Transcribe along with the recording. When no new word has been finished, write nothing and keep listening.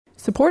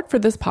Support for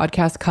this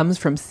podcast comes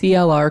from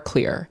CLR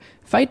Clear.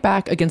 Fight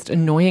back against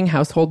annoying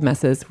household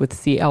messes with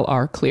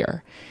CLR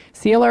Clear.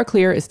 CLR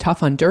Clear is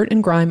tough on dirt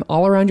and grime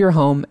all around your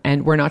home,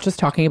 and we're not just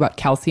talking about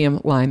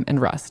calcium, lime,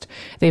 and rust.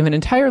 They have an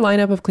entire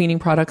lineup of cleaning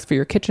products for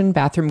your kitchen,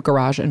 bathroom,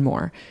 garage, and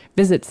more.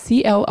 Visit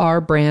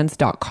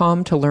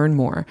clrbrands.com to learn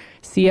more.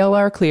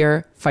 CLR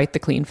Clear, fight the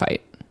clean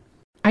fight.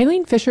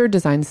 Eileen Fisher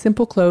designs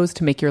simple clothes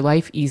to make your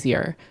life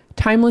easier.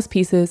 Timeless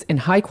pieces in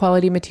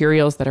high-quality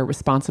materials that are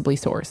responsibly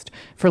sourced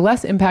for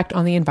less impact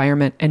on the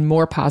environment and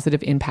more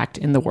positive impact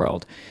in the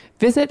world.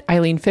 Visit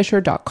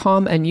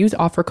eileenfisher.com and use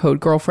offer code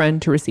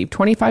GIRLFRIEND to receive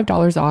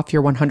 $25 off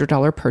your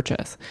 $100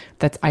 purchase.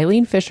 That's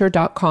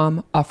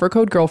eileenfisher.com, offer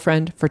code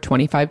GIRLFRIEND for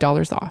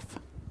 $25 off.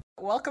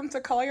 Welcome to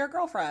Call Your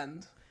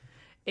Girlfriend,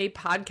 a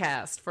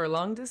podcast for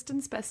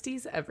long-distance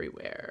besties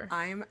everywhere.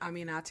 I'm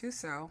Aminatu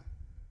So.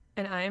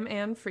 And I'm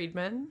Anne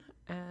Friedman,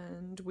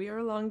 and we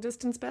are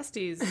long-distance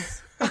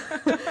besties.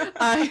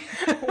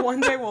 One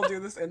day we'll do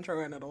this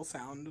intro and it'll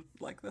sound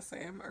like the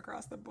same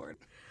across the board.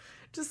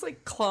 Just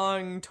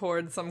clawing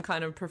towards some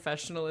kind of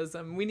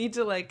professionalism. We need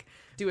to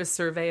do a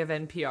survey of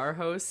NPR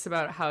hosts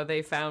about how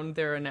they found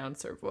their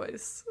announcer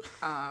voice.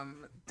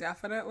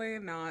 Definitely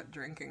not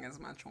drinking as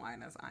much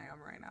wine as I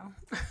am right now.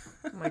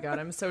 Oh my God,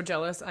 I'm so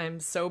jealous. I'm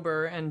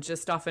sober and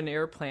just off an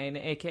airplane,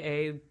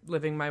 aka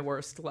living my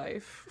worst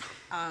life.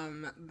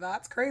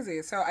 That's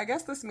crazy. So I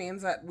guess this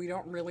means that we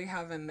don't really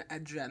have an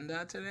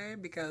agenda today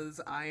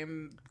because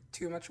I'm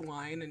too much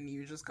wine and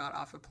you just got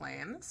off a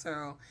plane.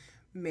 So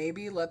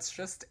maybe let's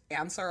just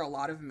answer a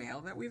lot of mail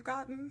that we've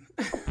gotten.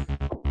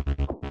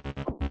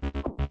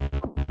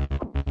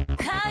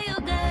 Call your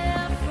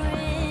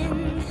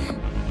girlfriend.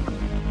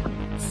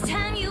 It's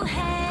time you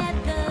had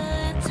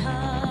the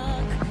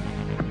talk.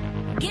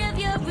 Give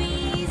your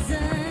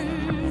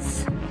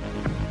reasons.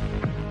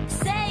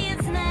 Say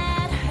it's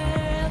not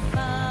her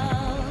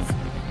fault.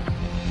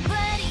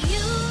 But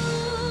you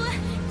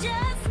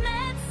just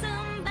met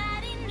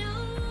somebody new.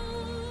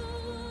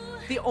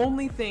 The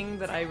only thing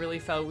that I really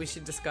felt we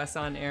should discuss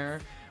on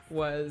air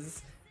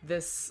was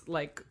this,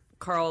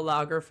 Karl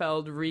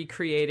Lagerfeld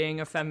recreating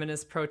a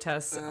feminist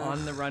protest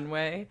on the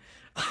runway.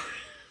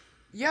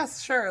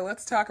 Yes, sure.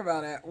 Let's talk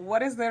about it.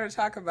 What is there to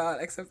talk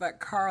about except that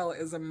Karl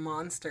is a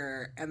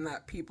monster and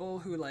that people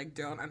who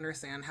don't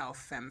understand how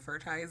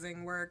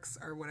femvertising works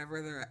or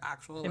whatever their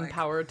actual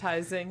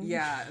Empowertizing.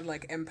 Yeah,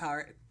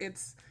 empower.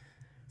 It's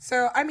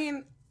so. I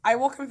mean, I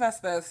will confess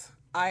this.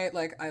 I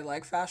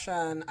like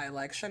fashion. I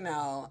like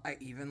Chanel. I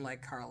even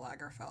like Karl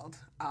Lagerfeld.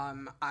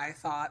 I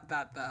thought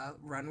that the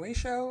runway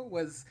show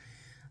was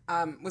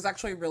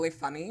actually really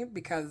funny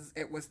because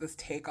it was this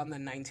take on the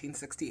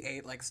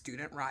 1968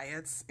 student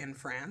riots in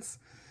France,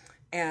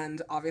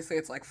 and obviously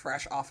it's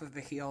fresh off of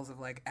the heels of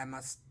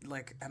Emma,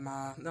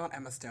 not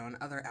Emma Stone,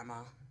 other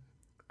Emma,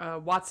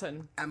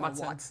 Watson,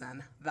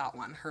 that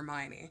one,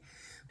 Hermione,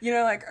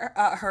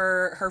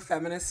 her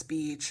feminist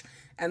speech,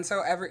 and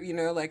so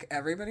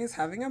everybody's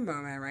having a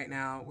moment right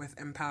now with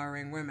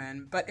empowering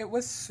women, but it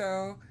was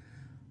so.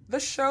 The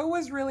show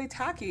was really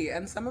tacky,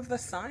 and some of the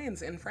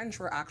signs in French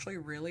were actually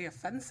really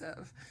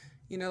offensive.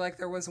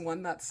 There was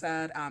one that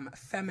said,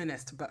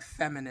 feminist but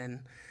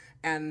feminine.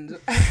 And,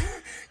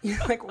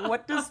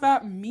 what does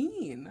that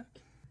mean?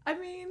 I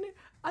mean,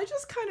 I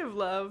just kind of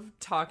love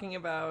talking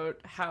about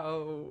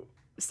how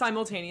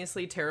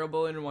simultaneously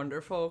terrible and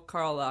wonderful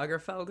Karl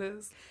Lagerfeld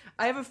is.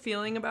 I have a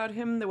feeling about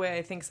him the way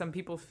I think some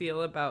people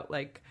feel about,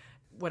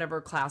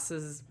 whatever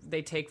classes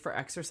they take for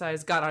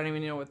exercise. God, I don't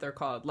even know what they're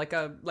called. Like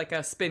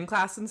a spin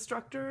class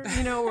instructor,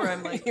 where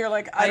I'm You're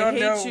I don't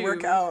know,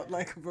 workout,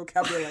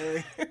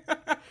 vocabulary.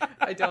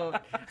 I don't.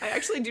 I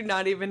actually do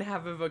not even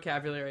have a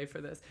vocabulary for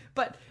this.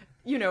 But,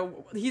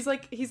 he's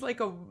like a,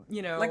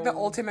 Like the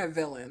ultimate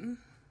villain.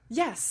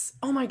 Yes.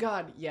 Oh my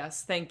God.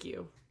 Yes. Thank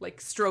you.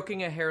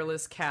 Stroking a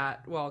hairless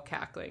cat while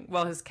cackling.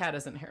 Well, his cat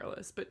isn't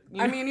hairless, but...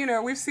 I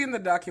mean, we've seen the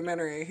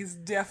documentary. He's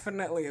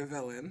definitely a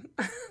villain.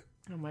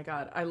 Oh my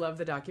God, I love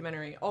the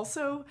documentary.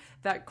 Also,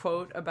 that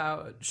quote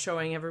about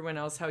showing everyone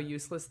else how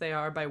useless they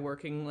are by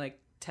working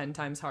 10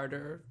 times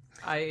harder.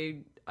 I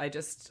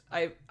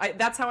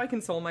that's how I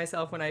console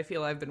myself when I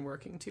feel I've been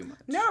working too much.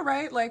 No,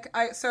 right?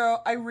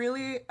 I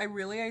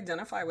really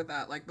identify with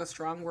that, the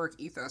strong work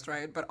ethos,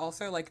 right? But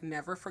also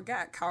never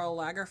forget Karl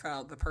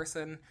Lagerfeld, the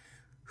person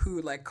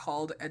who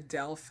called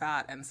Adele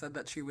fat and said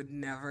that she would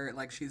never,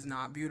 she's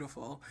not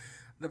beautiful.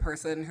 The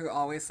person who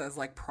always says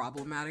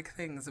problematic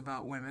things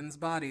about women's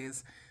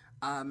bodies.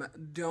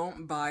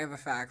 Don't buy the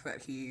fact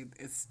that he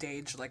is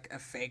staged a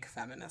fake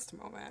feminist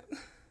moment.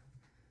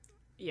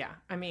 Yeah,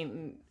 I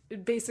mean,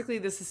 basically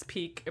this is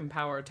peak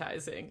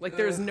empowertizing.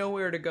 There's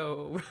nowhere to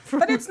go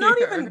from But it's here.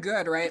 not even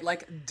good, right?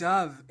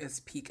 Dove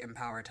is peak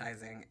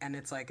empowertizing, and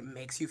it's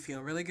makes you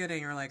feel really good, and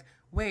you're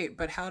wait,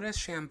 but how does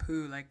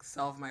shampoo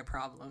solve my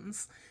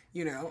problems?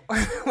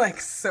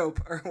 Soap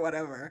or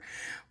whatever.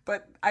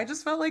 But I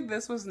just felt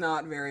this was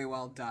not very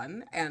well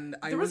done, and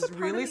I was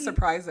really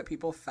surprised that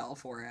people fell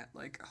for it,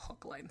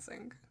 hook, line,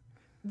 sink.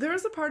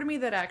 There's a part of me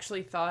that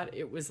actually thought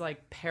it was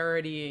like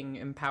parodying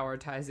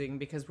empowertizing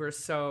because we're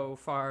so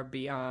far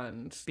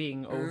beyond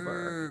being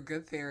over. Ooh,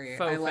 good theory.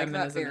 Faux I like that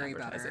feminism theory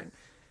advertising.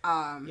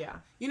 better. Yeah.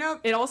 You know,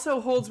 It also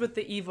holds with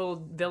the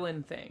evil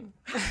villain thing.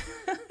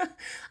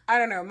 I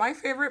don't know. My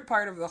favorite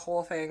part of the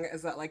whole thing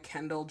is that like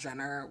Kendall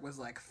Jenner was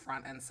like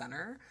front and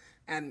center.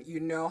 And you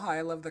know how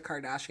I love the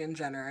Kardashian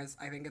Jenners.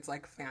 I think it's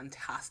like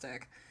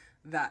fantastic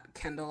that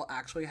Kendall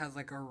actually has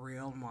like a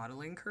real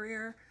modeling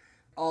career.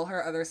 All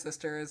her other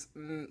sisters,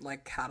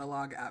 like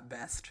catalog at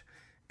best.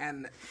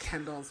 And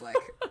Kendall's like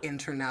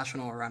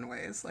international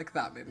runways. Like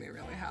that made me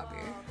really happy.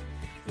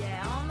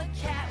 Yeah, on the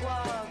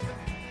catwalk,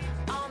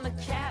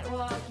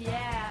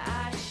 yeah,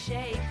 I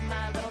shake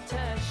my little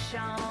tush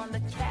on the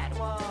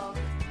catwalk.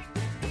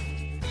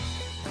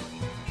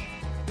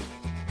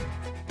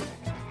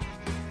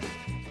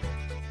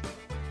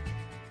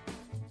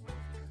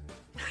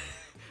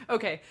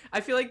 Okay,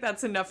 I feel like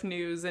that's enough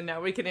news, and now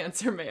we can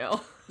answer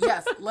mail.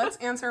 Yes, let's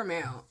answer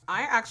mail.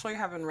 I actually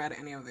haven't read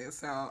any of these,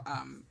 so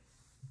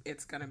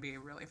it's gonna be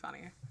really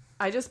funny.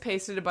 I just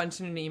pasted a bunch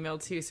in an email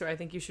too, so I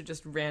think you should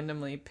just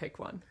randomly pick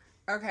one.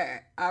 Okay,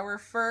 our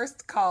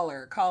first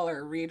caller,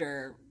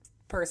 reader,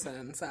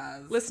 person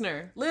says...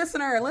 Listener.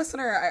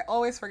 I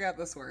always forget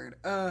this word.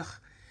 Ugh.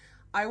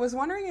 I was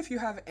wondering if you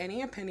have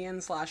any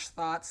opinions /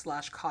 thoughts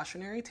 /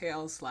 cautionary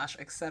tales /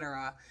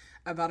 etc.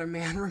 about a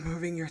man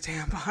removing your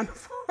tampon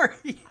for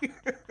you.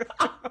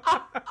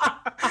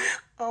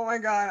 Oh my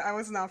god, I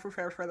was not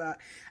prepared for that.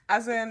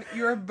 As in,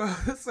 you're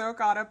both so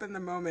caught up in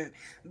the moment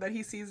that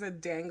he sees a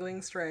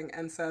dangling string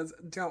and says,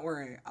 "Don't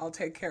worry, I'll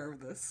take care of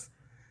this."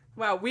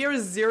 Wow, we are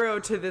 0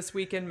 to this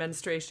weekend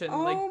menstruation.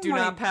 Oh like, do my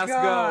not pass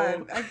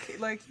god. go.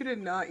 Like, you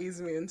did not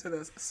ease me into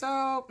this.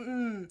 So,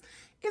 isn't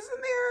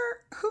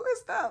there... Who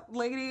is that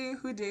lady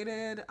who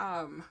dated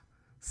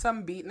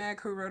some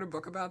beatnik who wrote a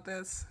book about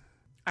this?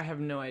 I have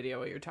no idea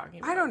what you're talking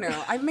about. I don't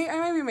know. I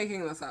might be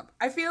making this up.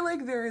 I feel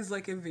like there is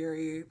like a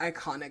very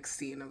iconic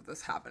scene of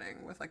this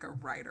happening with like a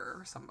writer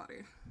or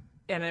somebody.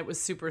 And it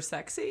was super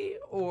sexy,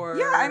 or...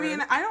 Yeah, I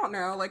mean, I don't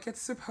know. Like,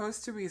 it's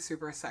supposed to be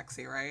super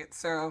sexy, right?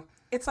 So,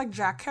 it's like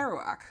Jack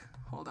Kerouac.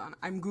 Hold on.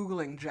 I'm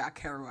Googling Jack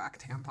Kerouac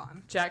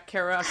tampon. Jack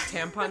Kerouac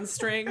tampon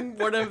string,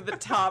 one of the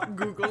top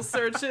Google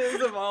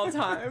searches of all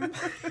time.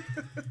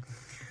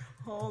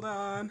 Hold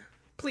on.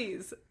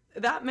 Please.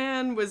 That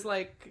man was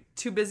like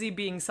too busy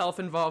being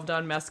self-involved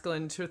on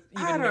mescaline to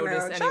I even don't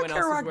notice know. anyone Jack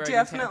else was Kerouac wearing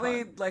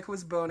definitely a tampon. like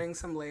was boning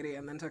some lady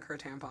and then took her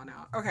tampon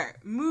out. Okay,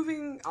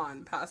 moving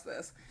on past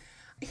this.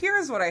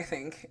 Here's what I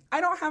think. I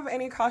don't have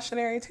any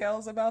cautionary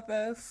tales about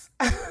this,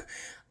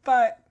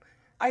 but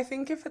I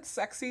think if it's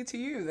sexy to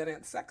you, then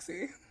it's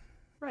sexy.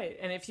 Right.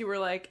 And if you were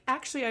like,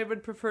 actually, I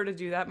would prefer to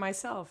do that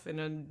myself in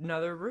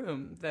another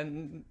room,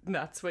 then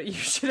that's what you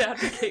should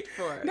advocate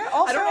for. No,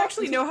 also, I don't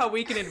actually know how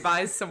we can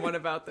advise someone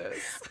about this.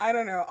 I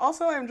don't know.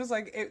 Also, I'm just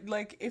like,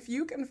 if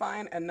you can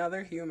find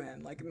another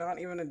human, like not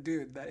even a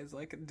dude that is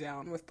like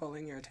down with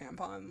pulling your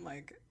tampon,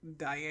 like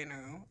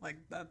Diano, like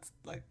that's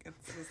like,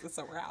 it's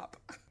a wrap.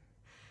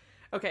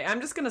 Okay,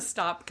 I'm just going to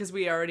stop because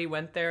we already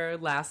went there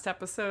last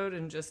episode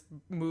and just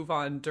move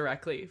on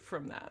directly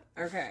from that.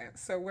 Okay,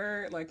 so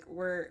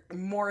we're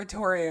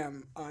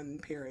moratorium on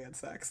period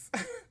sex.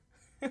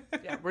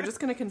 Yeah, we're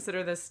just going to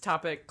consider this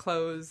topic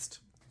closed,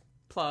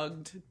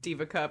 plugged,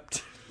 diva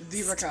cupped,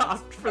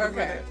 stopped for the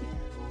minute.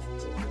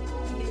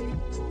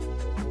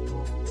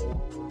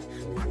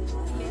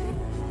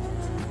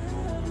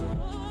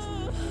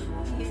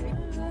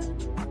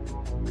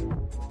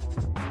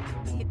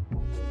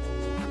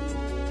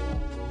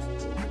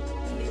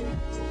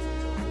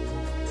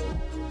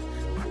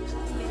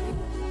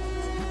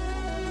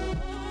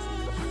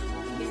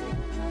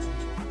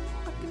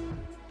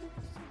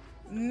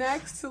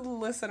 Next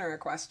listener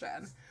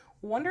question.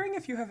 Wondering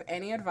if you have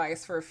any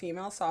advice for a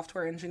female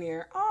software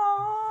engineer.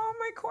 Oh,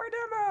 my core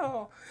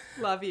demo.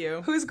 Love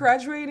you. Who's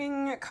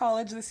graduating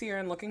college this year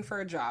and looking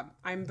for a job.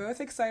 I'm both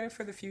excited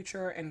for the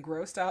future and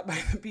grossed out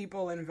by the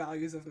people and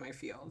values of my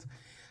field.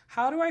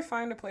 How do I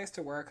find a place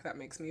to work that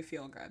makes me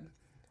feel good?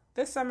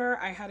 This summer,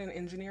 I had an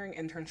engineering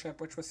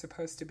internship which was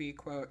supposed to be,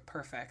 quote,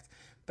 perfect,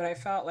 but I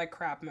felt like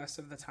crap most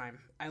of the time.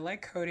 I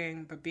like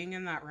coding, but being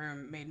in that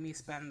room made me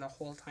spend the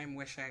whole time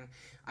wishing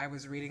I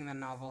was reading the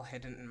novel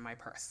hidden in my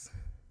purse.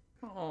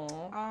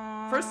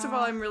 Aww. First of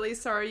all, I'm really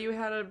sorry you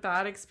had a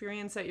bad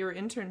experience at your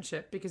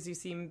internship because you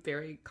seem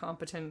very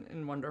competent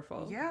and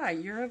wonderful. Yeah,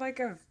 you're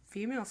like a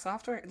female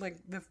software, like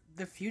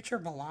the future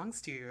belongs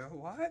to you.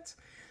 What?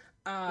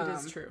 It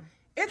is true.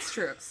 It's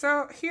true.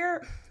 So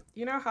here,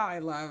 you know how I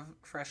love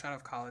fresh out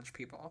of college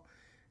people.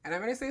 And I'm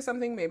going to say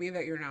something maybe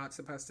that you're not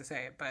supposed to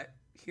say, but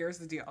here's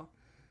the deal.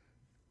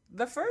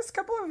 The first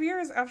couple of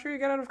years after you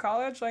get out of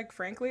college, like,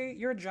 frankly,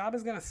 your job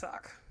is going to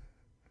suck.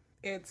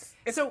 It's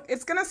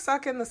going to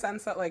suck in the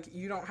sense that, like,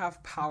 you don't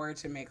have power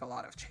to make a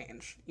lot of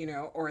change, you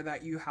know, or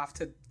that you have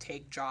to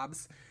take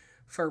jobs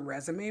for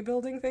resume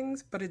building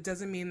things, but it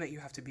doesn't mean that you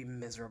have to be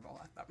miserable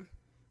at them.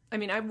 I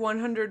mean, I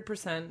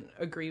 100%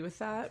 agree with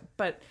that,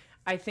 but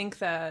I think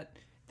that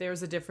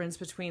there's a difference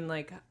between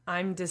like,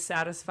 I'm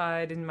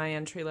dissatisfied in my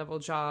entry level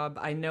job.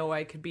 I know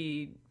I could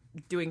be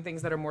doing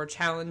things that are more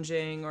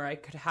challenging, or I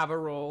could have a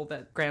role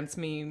that grants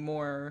me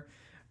more,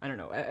 I don't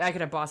know, I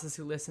could have bosses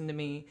who listen to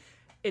me.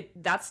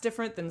 That's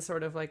different than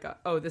sort of like,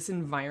 this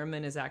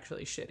environment is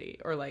actually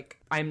shitty, or like,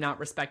 I'm not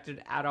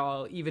respected at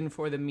all, even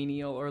for the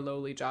menial or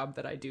lowly job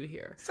that I do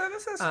here. So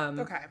this is,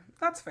 okay,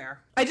 that's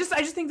fair. I just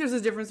think there's a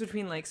difference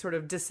between like sort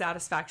of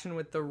dissatisfaction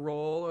with the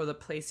role or the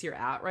place you're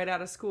at right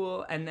out of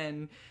school, and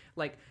then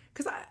like,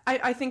 because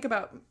I think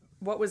about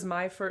what was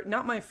my first,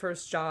 not my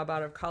first job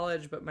out of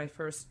college, but my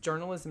first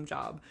journalism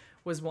job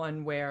was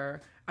one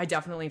where I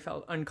definitely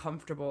felt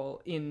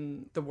uncomfortable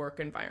in the work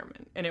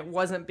environment. And it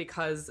wasn't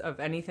because of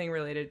anything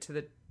related to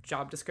the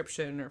job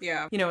description or,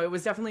 you know, it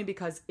was definitely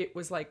because it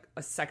was like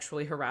a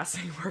sexually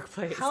harassing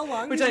workplace. How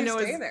long did you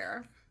stay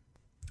there?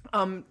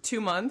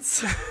 2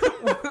 months.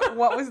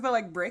 What was the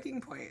like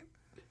breaking point?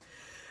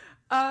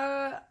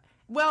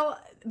 Well,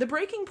 the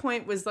breaking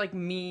point was like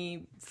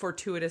me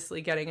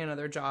fortuitously getting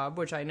another job,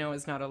 which I know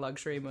is not a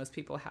luxury most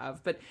people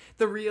have. But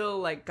the real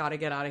like gotta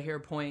get out of here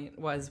point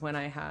was when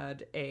I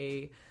had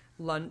a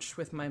lunch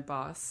with my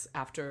boss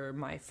after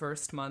my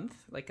first month,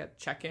 like a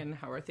check-in,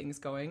 how are things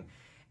going?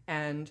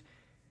 And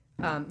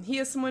he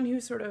is someone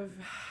who sort of,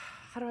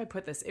 how do I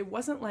put this? It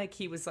wasn't like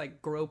he was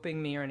like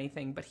groping me or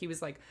anything, but he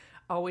was like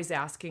always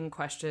asking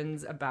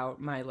questions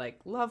about my like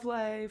love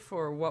life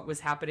or what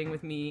was happening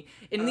with me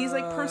in these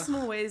like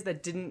personal ways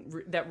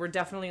that were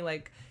definitely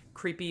like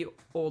creepy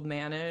old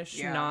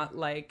manish, not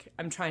like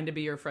I'm trying to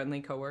be your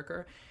friendly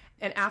coworker.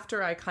 And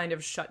after I kind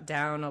of shut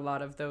down a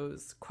lot of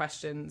those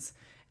questions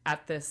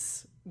at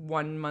this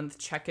 1 month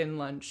check-in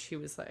lunch, he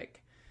was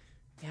like,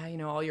 yeah, you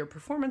know, all your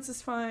performance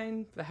is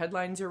fine. The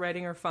headlines you're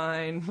writing are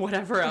fine,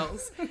 whatever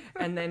else.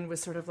 And then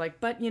was sort of like,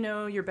 but, you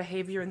know, your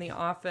behavior in the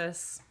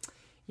office,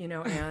 you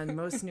know, and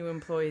most new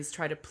employees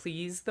try to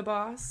please the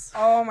boss.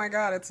 Oh my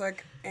God. It's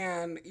like,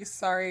 and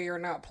sorry, you're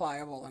not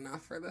pliable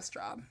enough for this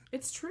job.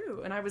 It's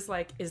true. And I was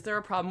like, is there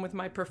a problem with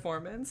my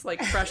performance?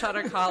 Like fresh out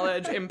of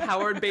college,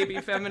 empowered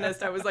baby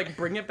feminist. I was like,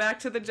 bring it back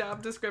to the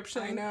job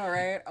description. I know,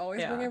 right?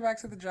 Always bring it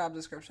back to the job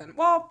description.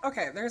 Well,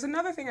 okay. There's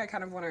another thing I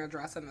kind of want to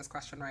address in this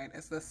question, right?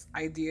 Is this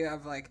idea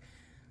of like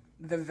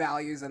the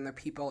values and the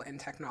people in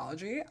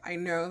technology. I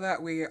know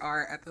that we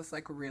are at this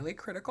like really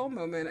critical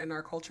moment in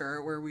our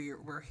culture where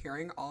we're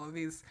hearing all of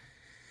these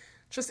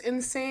just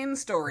insane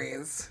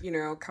stories, you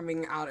know,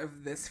 coming out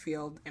of this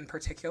field in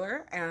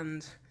particular.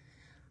 And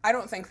I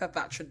don't think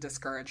that should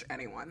discourage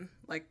anyone.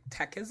 Like,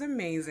 tech is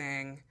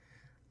amazing.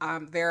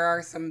 There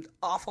are some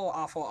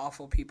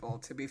awful people,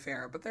 to be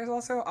fair, but there's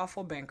also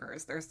awful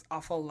bankers. There's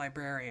awful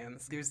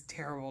librarians. There's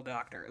terrible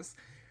doctors.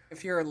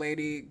 If you're a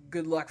lady,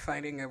 good luck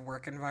finding a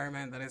work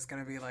environment that is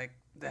going to be like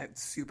that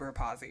super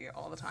posy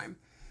all the time.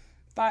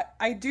 But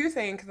I do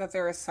think that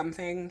there is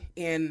something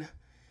in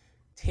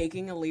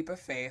taking a leap of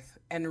faith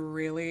and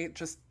really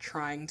just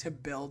trying to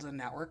build a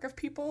network of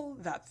people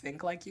that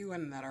think like you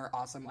and that are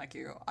awesome like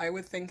you. I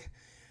would think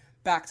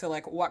back to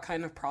like, what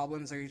kind of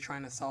problems are you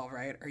trying to solve,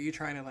 right? Are you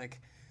trying to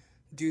like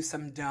do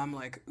some dumb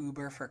like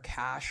Uber for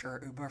cash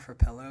or Uber for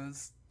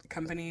pillows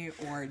company,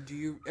 or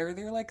are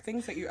there like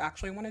things that you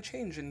actually want to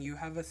change and you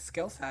have a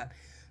skill set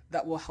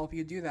that will help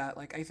you do that?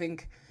 Like, I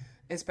think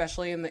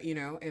especially in the, you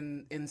know,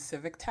 in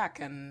civic tech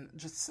and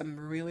just some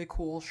really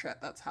cool shit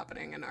that's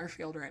happening in our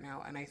field right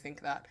now, and I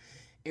think that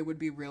it would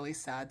be really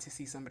sad to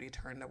see somebody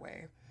turned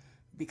away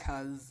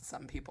because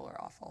some people are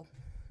awful.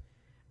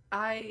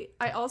 I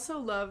also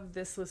love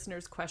this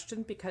listener's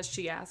question because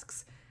she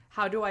asks,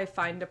 how do I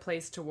find a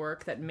place to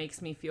work that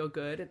makes me feel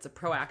good? It's a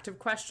proactive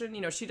question. You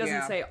know, she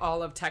doesn't say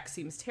all of tech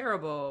seems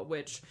terrible,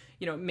 which,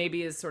 you know,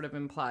 maybe is sort of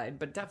implied,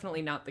 but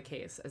definitely not the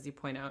case, as you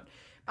point out.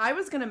 I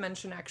was going to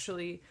mention,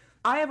 actually,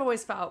 I have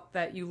always felt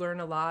that you learn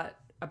a lot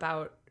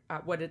about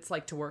what it's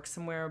like to work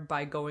somewhere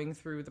by going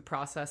through the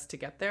process to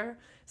get there.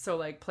 So,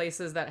 like,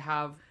 places that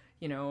have,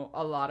 you know,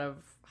 a lot of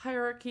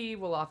hierarchy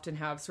will often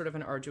have sort of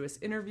an arduous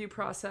interview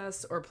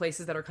process, or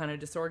places that are kind of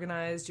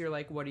disorganized. You're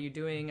like, what are you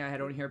doing? I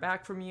don't hear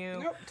back from you.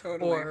 Nope,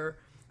 totally. Or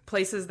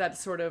places that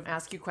sort of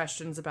ask you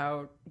questions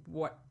about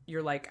what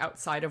you're like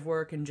outside of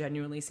work and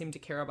genuinely seem to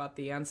care about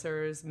the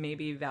answers,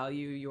 maybe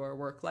value your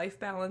work-life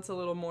balance a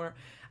little more.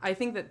 I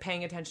think that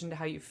paying attention to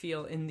how you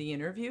feel in the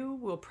interview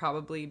will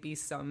probably be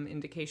some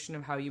indication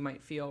of how you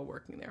might feel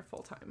working there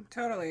full-time.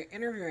 Totally.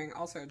 Interviewing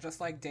also, just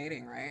like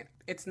dating, right?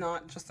 It's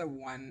not just a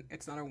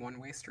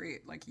one-way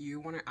street. Like, you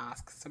want to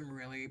ask some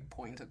really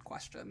pointed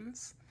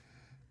questions,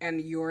 and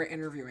you're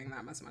interviewing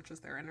them as much as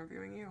they're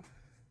interviewing you.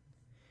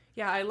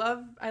 Yeah, I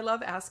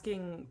love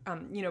asking,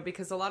 you know,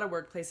 because a lot of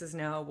workplaces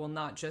now will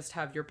not just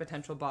have your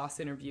potential boss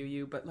interview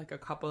you, but like a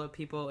couple of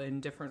people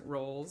in different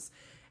roles.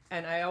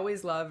 And I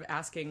always love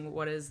asking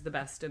what is the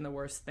best and the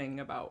worst thing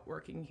about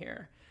working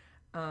here.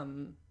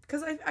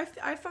 Because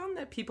I found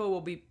that people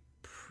will be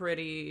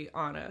pretty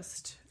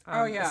honest.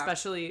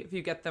 Especially if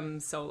you get them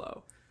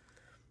solo.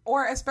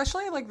 Or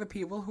especially like the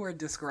people who are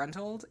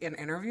disgruntled in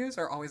interviews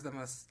are always the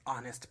most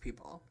honest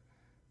people.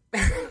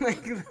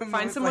 Like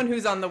Find someone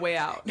who's on the way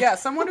out. Yeah,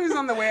 someone who's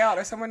on the way out,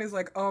 or someone who's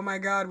like, oh my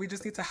God, we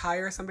just need to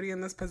hire somebody in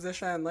this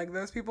position. Like,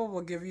 those people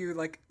will give you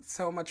like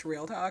so much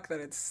real talk that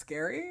it's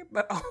scary,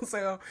 but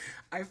also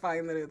I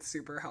find that it's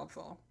super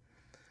helpful.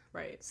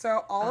 Right.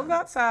 So all of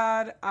that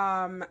said,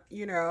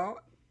 you know,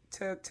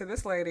 to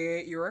this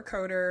lady, you're a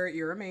coder,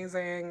 you're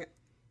amazing.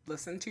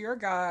 Listen to your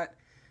gut,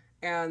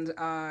 and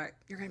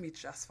you're gonna be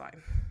just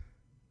fine.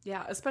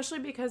 Yeah, especially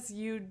because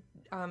you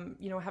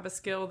know, have a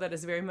skill that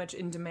is very much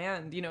in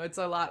demand. You know, it's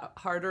a lot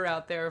harder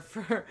out there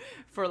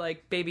for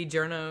like baby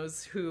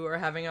journos who are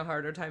having a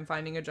harder time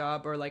finding a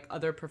job, or like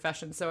other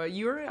professions. So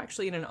you're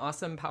actually in an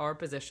awesome power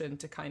position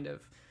to kind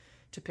of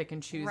to pick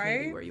and choose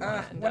maybe where you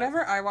want to end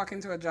whenever I walk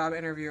into a job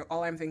interview,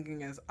 all I'm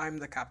thinking is, I'm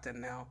the captain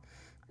now.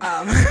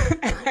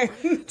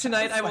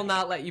 Tonight I will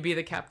not let you be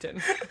the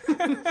captain.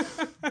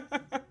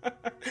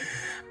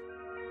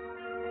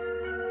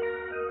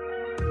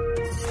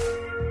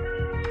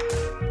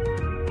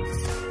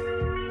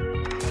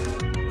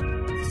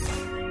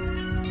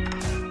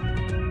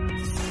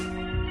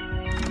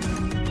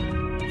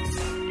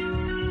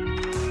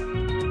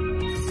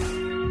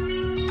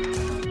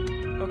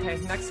 Okay,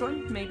 next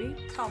one, maybe?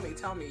 Tell me,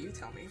 you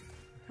tell me.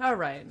 All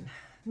right.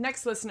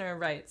 Next listener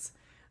writes,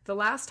 the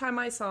last time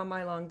I saw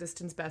my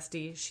long-distance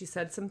bestie, she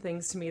said some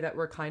things to me that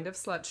were kind of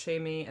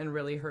slut-shamey and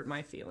really hurt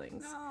my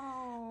feelings.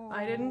 No.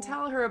 I didn't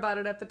tell her about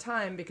it at the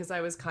time because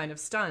I was kind of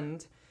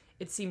stunned.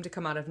 It seemed to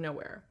come out of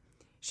nowhere.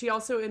 She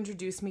also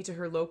introduced me to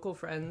her local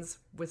friends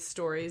with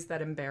stories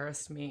that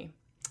embarrassed me.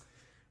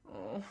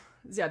 Oh,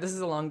 yeah, this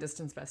is a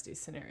long-distance bestie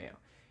scenario.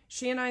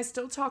 She and I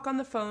still talk on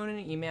the phone and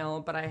email,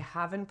 but I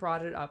haven't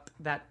brought up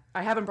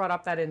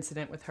that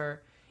incident with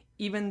her,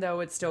 even though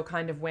it's still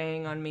kind of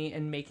weighing on me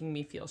and making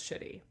me feel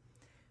shitty.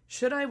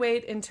 Should I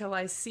wait until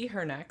I see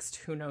her next,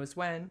 who knows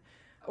when,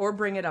 or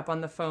bring it up on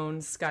the phone,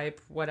 Skype,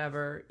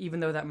 whatever, even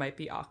though that might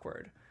be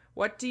awkward?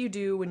 What do you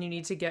do when you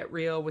need to get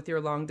real with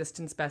your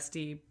long-distance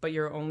bestie, but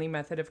your only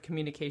method of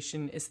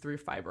communication is through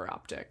fiber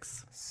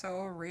optics?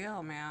 So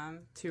real, man.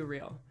 Too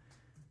real.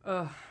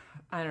 Ugh,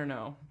 I don't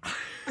know.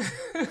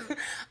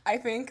 I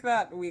think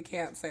that we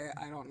can't say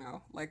I don't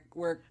know. Like,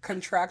 we're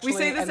contractually We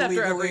say this and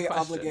after every legally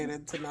question.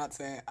 obligated to not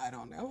say I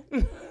don't know.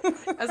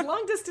 As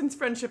long-distance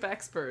friendship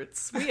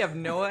experts, we have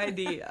no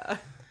idea.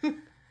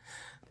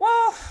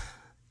 Well,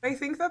 I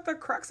think that the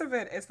crux of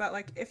it is that,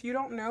 like, if you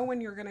don't know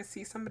when you're going to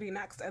see somebody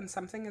next and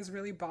something is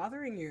really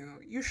bothering you,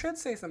 you should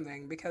say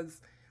something,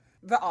 because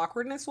the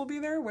awkwardness will be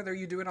there whether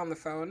you do it on the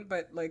phone.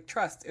 But, like,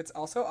 trust, it's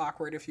also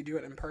awkward if you do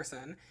it in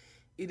person.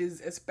 It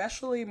is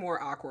especially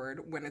more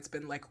awkward when it's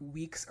been like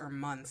weeks or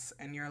months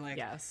and you're like,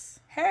 Yes.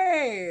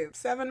 hey,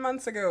 7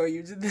 months ago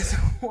you did this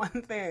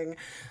one thing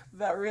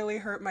that really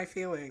hurt my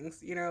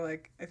feelings. You know,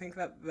 like, I think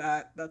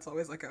that's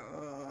always like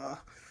a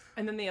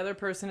And then the other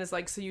person is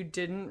like, so you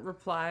didn't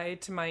reply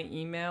to my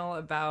email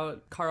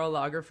about Karl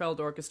Lagerfeld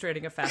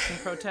orchestrating a fashion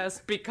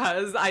protest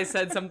because I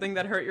said something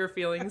that hurt your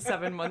feelings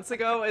 7 months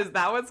ago? Is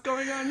that what's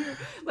going on here?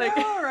 Like,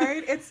 all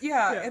right. It's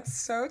it's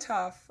so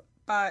tough.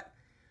 But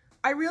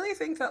I really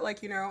think that,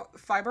 like, you know,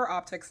 fiber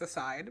optics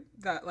aside,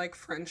 that, like,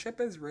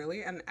 friendship is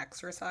really an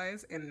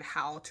exercise in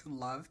how to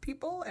love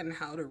people and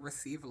how to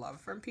receive love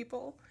from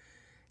people.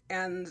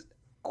 And,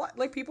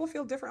 like, people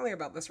feel differently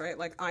about this, right?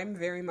 Like, I'm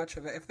very much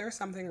of it. If there's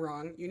something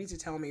wrong, you need to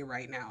tell me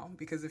right now.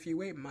 Because if you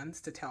wait months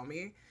to tell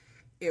me,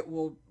 it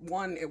will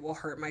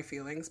hurt my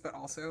feelings, but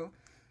also,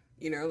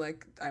 you know,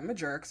 like, I'm a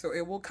jerk. So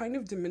it will kind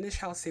of diminish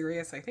how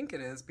serious I think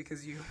it is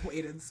because you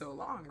waited so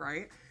long,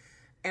 right?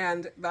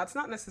 And that's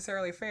not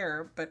necessarily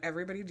fair, but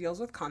everybody deals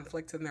with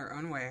conflict in their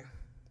own way.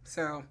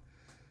 So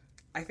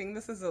I think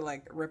this is a,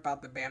 like, rip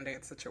out the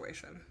Band-Aid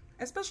situation.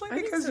 Especially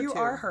because you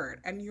are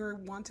hurt and you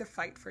want to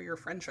fight for your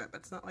friendship.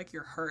 It's not like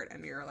you're hurt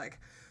and you're like,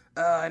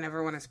 I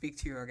never want to speak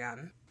to you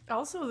again.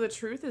 Also, the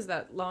truth is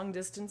that long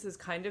distance is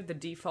kind of the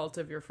default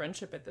of your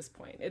friendship at this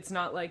point. It's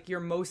not like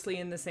you're mostly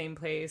in the same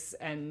place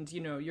and,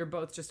 you know, you're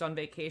both just on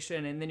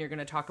vacation and then you're going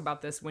to talk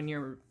about this when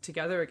you're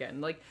together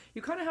again. Like,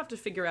 you kind of have to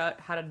figure out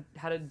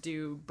how to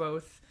do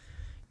both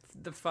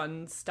the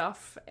fun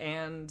stuff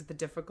and the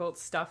difficult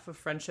stuff of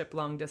friendship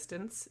long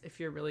distance if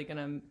you're really going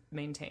to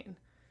maintain.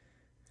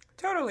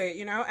 Totally,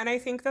 you know, and I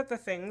think that the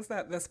things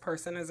that this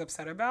person is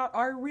upset about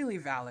are really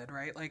valid,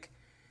 right? Like,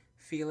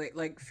 feeling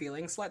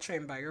slut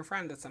shamed by your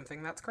friend is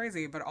something that's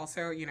crazy, but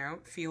also, you know,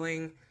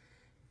 feeling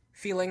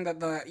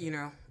that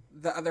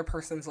the other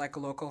person's, like,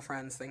 local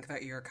friends think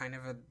that you're kind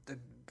of a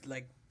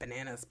like,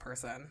 bananas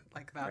person.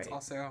 Like, that's right.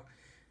 Also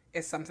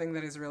is something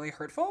that is really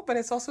hurtful, but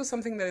it's also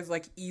something that is,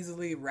 like,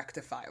 easily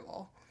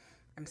rectifiable.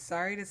 I'm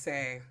sorry to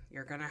say,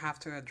 you're gonna have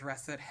to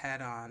address it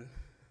head on.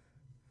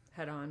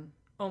 Head on.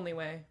 Only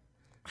way.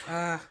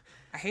 I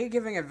hate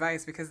giving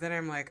advice because then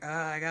I'm like,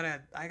 I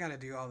gotta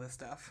do all this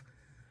stuff.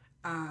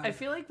 I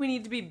feel like we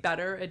need to be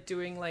better at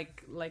doing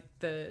like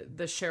the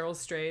Cheryl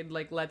Strayed,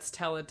 like, let's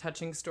tell a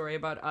touching story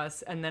about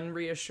us and then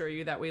reassure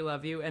you that we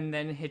love you and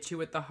then hit you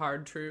with the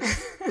hard truth.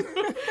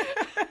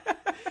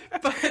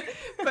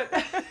 but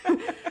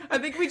I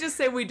think we just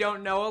say we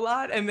don't know a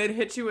lot and then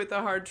hit you with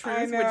the hard truth,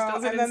 I know, which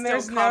doesn't and then instill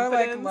there's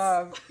confidence. no like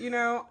love. You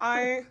know,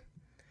 I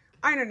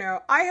don't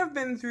know. I have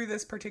been through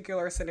this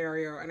particular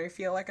scenario, and I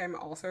feel like I'm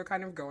also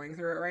kind of going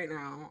through it right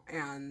now.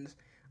 And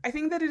I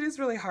think that it is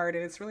really hard,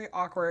 and it's really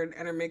awkward,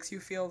 and it makes you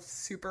feel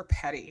super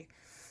petty.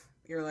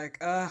 You're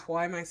like,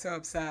 why am I so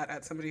upset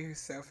at somebody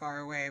who's so far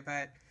away?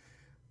 But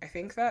I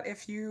think that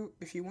if you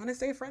want to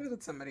stay friends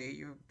with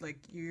somebody,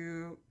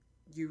 you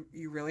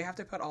really have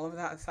to put all of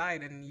that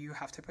aside, and you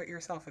have to put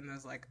yourself in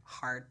those like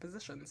hard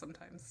positions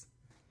sometimes.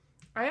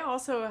 I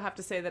also have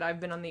to say that I've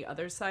been on the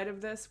other side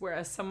of this, where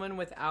as someone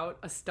without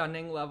a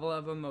stunning level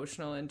of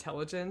emotional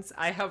intelligence,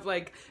 I have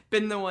like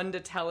been the one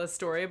to tell a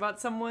story about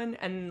someone,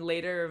 and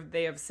later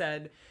they have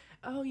said,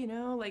 oh, you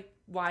know, like,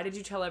 why did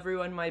you tell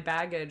everyone my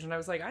baggage? And I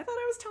was like, I thought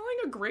I was telling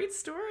a great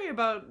story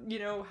about, you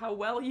know, how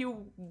well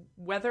you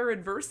weather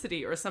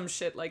adversity or some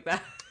shit like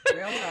that.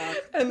 Real talk.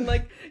 And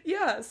like,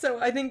 yeah, so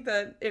I think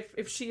that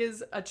if she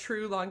is a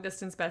true long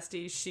distance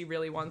bestie, she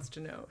really wants to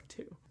know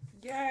too.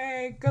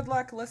 Yay. Good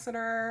luck,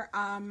 listener.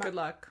 Good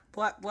luck.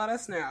 Let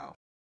us know.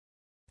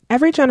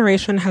 Every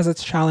generation has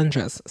its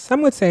challenges.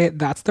 Some would say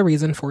that's the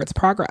reason for its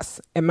progress.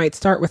 It might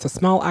start with a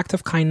small act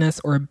of kindness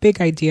or a big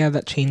idea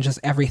that changes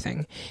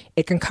everything.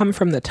 It can come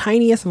from the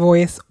tiniest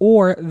voice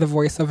or the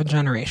voice of a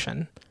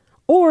generation.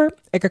 Or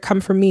it could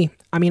come from me,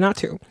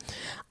 Aminatu.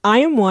 I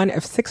am one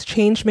of 6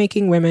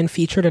 change-making women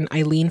featured in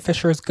Eileen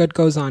Fisher's Good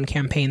Goes On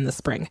campaign this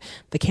spring.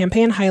 The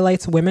campaign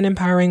highlights women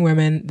empowering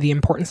women, the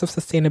importance of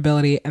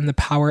sustainability, and the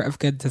power of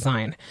good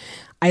design.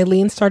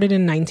 Eileen started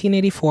in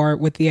 1984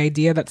 with the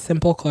idea that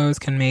simple clothes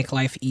can make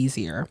life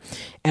easier.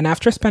 And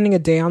after spending a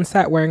day on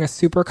set wearing a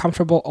super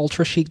comfortable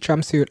ultra chic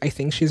jumpsuit, I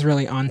think she's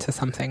really on to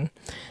something.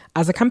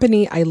 As a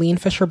company, Eileen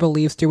Fisher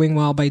believes doing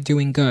well by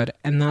doing good,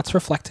 and that's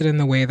reflected in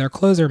the way their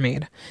clothes are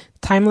made.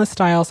 Timeless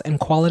styles and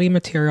quality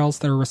materials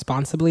that are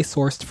responsibly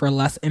sourced for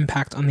less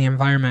impact on the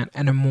environment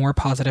and a more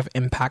positive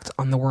impact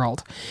on the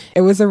world.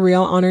 It was a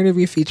real honor to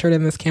be featured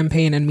in this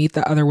campaign and meet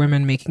the other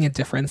women making a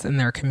difference in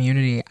their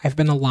community. I've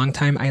been a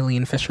longtime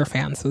Eileen Fisher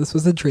fan, so this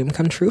was a dream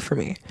come true for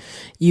me.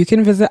 You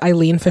can visit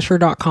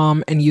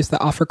eileenfisher.com and use the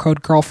offer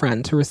code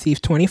GIRLFRIEND to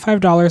receive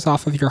 $25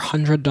 off of your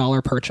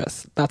 $100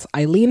 purchase. That's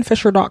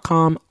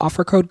eileenfisher.com,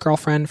 offer code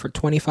GIRLFRIEND for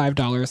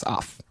 $25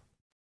 off.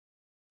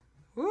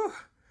 Woo.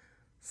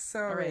 So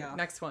all right,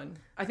 next one.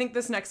 I think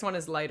this next one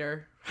is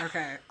lighter.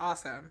 Okay,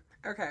 awesome.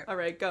 Okay. All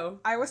right, go.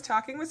 I was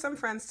talking with some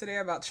friends today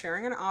about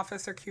sharing an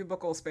office or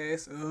cubicle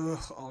space. Ugh,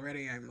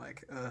 already I'm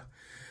like, ugh.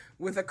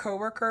 With a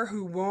coworker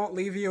who won't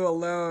leave you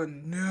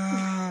alone.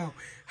 No.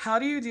 How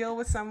do you deal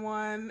with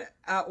someone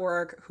at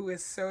work who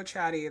is so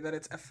chatty that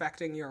it's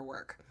affecting your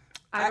work?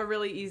 I have a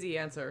really easy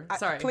answer.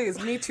 Sorry. Please,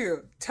 me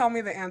too. Tell me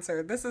the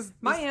answer.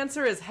 My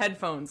answer is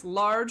headphones.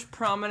 Large,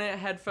 prominent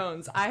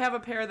headphones. I have a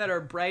pair that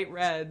are bright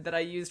red that I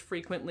use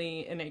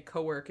frequently in a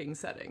co-working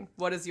setting.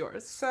 What is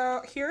yours?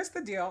 So here's the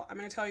deal. I'm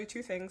going to tell you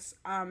 2 things.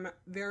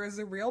 There is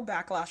a real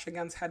backlash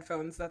against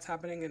headphones that's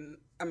happening in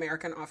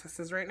American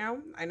offices right now.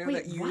 I know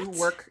that you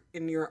work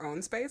in your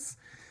own space.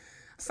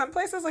 Some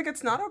places, like,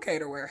 it's not okay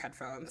to wear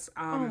headphones.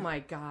 Oh my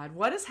God.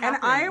 What is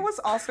happening? And I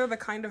was also the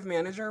kind of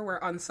manager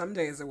where on some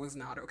days it was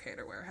not okay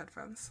to wear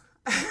headphones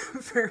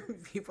for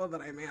people that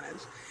I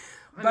manage.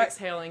 I'm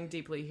exhaling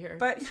deeply here.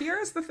 But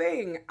here's the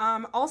thing.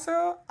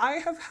 Also, I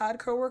have had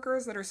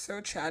coworkers that are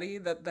so chatty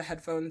that the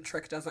headphone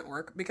trick doesn't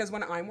work. Because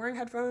when I'm wearing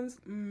headphones,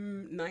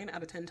 9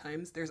 out of 10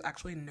 times, there's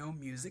actually no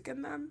music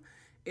in them.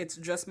 It's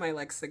just my,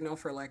 like, signal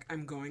for, like,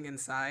 I'm going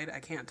inside.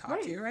 I can't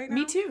talk to you right now.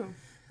 Me too.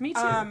 Me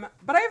too.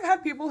 But I've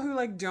had people who,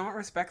 like, don't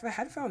respect the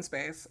headphone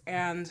space.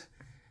 And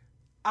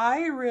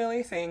I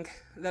really think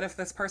that if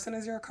this person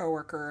is your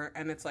coworker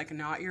and it's, like,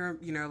 not your,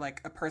 you know,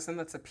 like, a person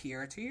that's a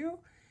peer to you,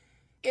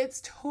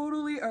 it's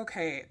totally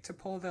okay to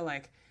pull the,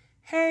 like,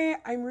 hey,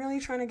 I'm really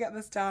trying to get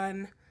this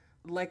done.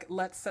 Like,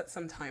 let's set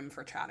some time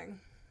for chatting.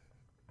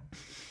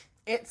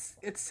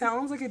 It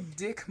sounds like a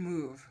dick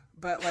move,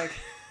 but, like,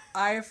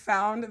 I've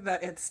found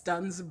that it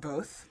stuns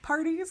both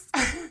parties.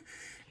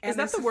 Is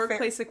that the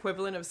workplace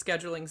equivalent of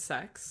scheduling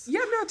sex?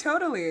 Yeah, no,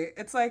 totally.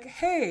 It's like,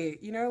 hey,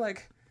 you know,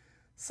 like,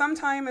 some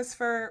time is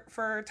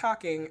for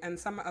talking and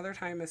some other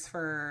time is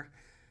for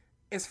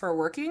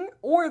working.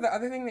 Or the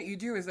other thing that you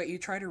do is that you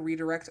try to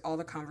redirect all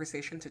the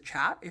conversation to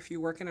chat if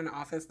you work in an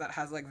office that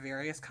has, like,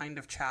 various kind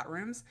of chat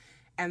rooms,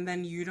 and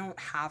then you don't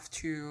have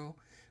to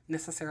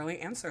necessarily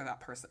answer that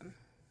person.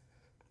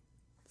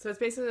 So it's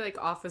basically like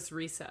office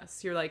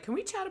recess. You're like, can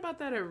we chat about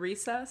that at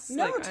recess?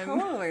 No, like,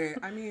 totally.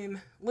 I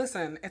mean,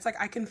 listen, it's like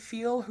I can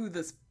feel who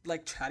this,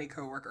 like, chatty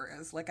coworker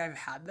is. Like, I've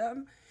had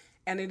them,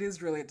 and it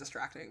is really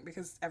distracting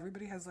because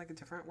everybody has, like, a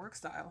different work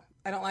style.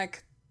 I don't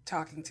like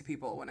talking to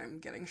people when I'm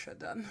getting shit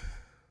done.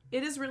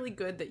 It is really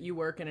good that you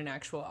work in an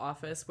actual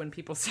office when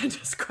people send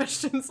us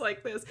questions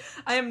like this.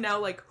 I am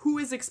now like, who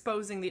is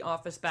exposing the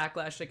office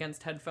backlash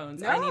against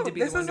headphones? I need to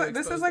be the one to expose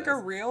this is like a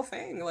real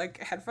thing. Like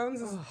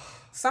headphones is,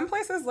 some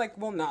places like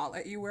will not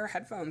let you wear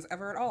headphones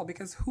ever at all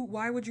because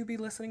why would you be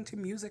listening to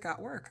music at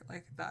work?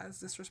 Like that is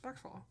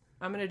disrespectful.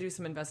 I'm going to do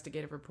some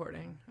investigative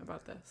reporting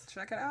about this.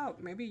 Check it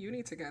out. Maybe you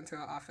need to get into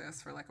an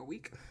office for like a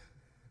week.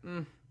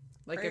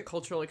 Like a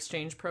cultural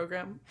exchange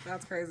program.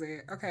 That's crazy.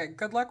 Okay,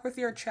 good luck with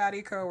your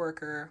chatty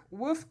coworker.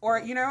 Woof. Or,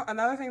 you know,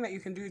 another thing that you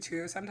can do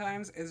too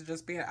sometimes is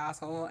just be an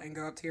asshole and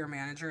go up to your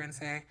manager and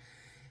say,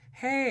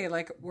 hey,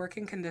 like,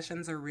 working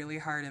conditions are really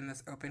hard in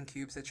this open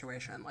cube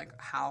situation. Like,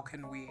 how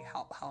can we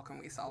help? How can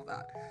we solve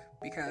that?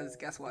 Because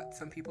guess what?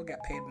 Some people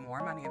get paid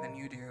more money than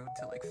you do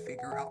to, like,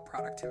 figure out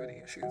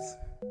productivity issues.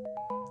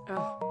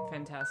 Oh,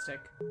 fantastic.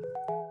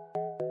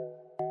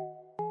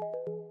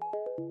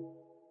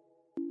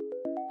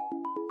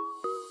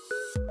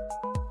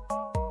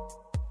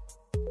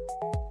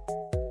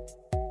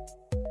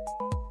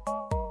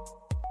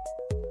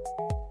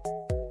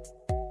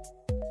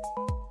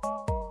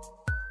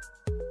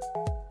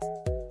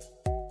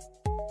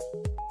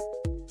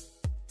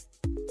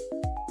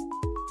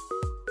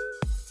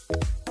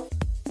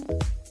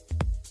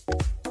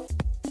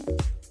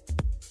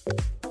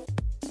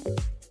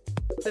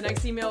 The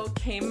next email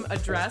came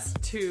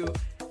addressed to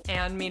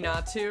Anne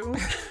Minatu.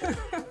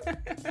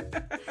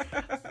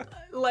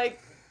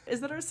 Like, is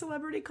that our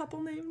celebrity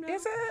couple name now?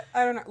 Is it?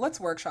 I don't know. Let's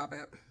workshop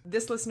it.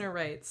 This listener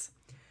writes,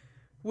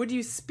 would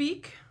you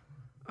speak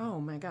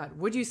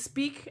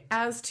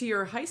as to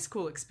your high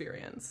school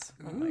experience?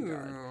 Oh my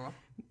God.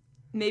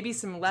 Maybe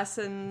some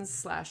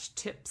lessons /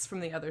 tips from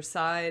the other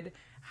side.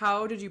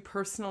 How did you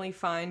personally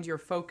find your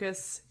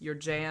focus, your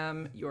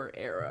jam, your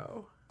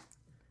arrow?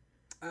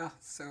 Oh,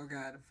 so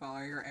good. Follow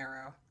your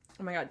arrow.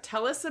 Oh my God.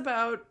 Tell us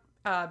about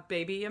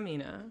baby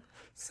Amina.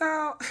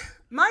 So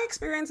my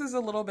experience is a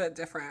little bit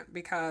different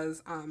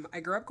because I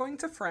grew up going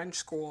to French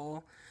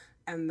school.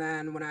 And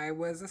then when I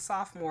was a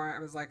sophomore, I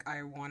was like,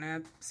 I want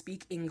to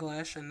speak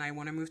English and I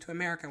want to move to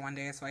America one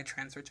day. So I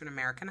transferred to an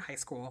American high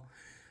school.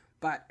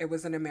 But it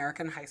was an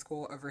American high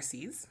school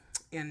overseas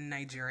in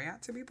Nigeria,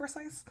 to be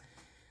precise.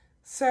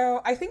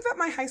 So I think that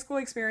my high school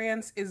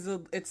experience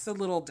it's a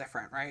little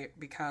different, right?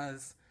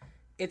 Because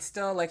it's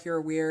still like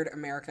your weird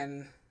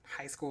American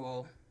high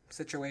school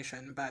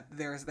situation, but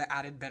there's the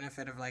added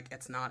benefit of like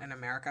it's not in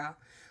America.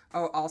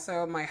 Oh,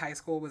 also my high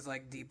school was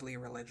like deeply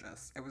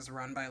religious. It was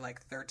run by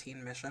like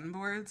 13 mission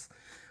boards,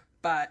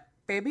 but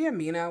baby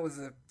Amina was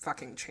a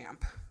fucking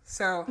champ.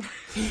 So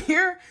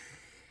here's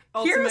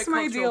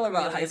my deal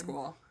about high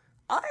school.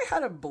 I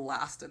had a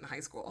blast in high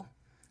school.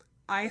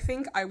 I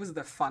think I was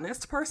the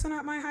funnest person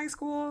at my high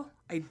school.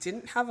 I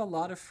didn't have a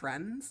lot of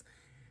friends.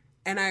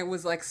 And I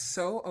was, like,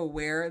 so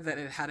aware that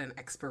it had an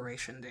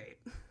expiration date,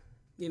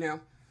 you know?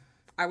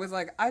 I was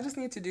like, I just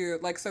need to do,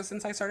 like, so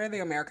since I started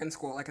the American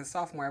school, like, as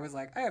sophomore, I was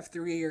like, I have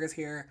 3 years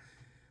here.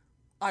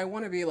 I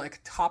want to be, like,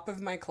 top of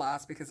my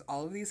class because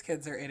all of these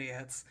kids are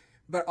idiots,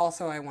 but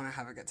also I want to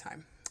have a good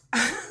time.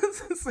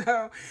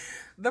 So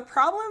the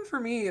problem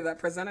for me that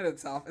presented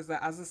itself is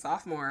that as a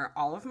sophomore,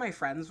 all of my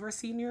friends were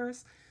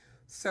seniors.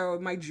 So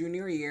my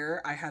junior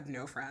year, I had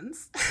no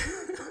friends.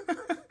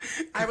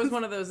 I was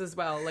one of those as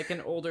well, like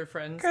an older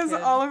friend. Because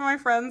all of my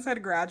friends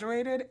had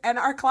graduated, and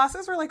our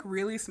classes were, like,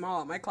 really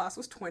small. My class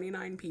was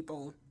 29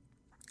 people,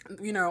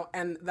 you know,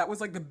 and that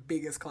was, like, the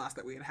biggest class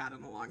that we had had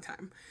in a long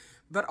time.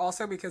 But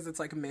also because it's,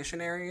 like,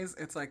 missionaries,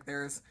 it's, like,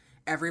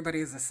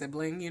 everybody's a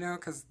sibling, you know,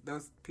 because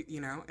those, you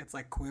know, it's,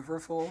 like,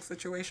 quiverful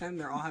situation.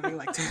 They're all having,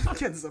 like, 10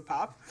 kids a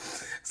pop.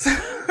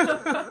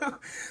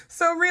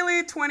 So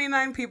really,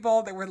 29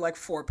 people, there were, like,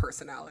 4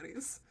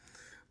 personalities.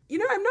 You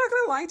know, I'm not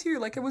gonna lie to you,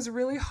 like, it was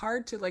really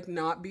hard to, like,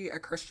 not be a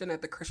Christian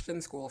at the Christian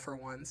school for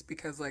once,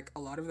 because, like, a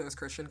lot of those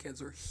Christian kids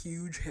were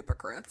huge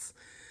hypocrites.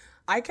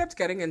 I kept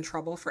getting in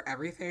trouble for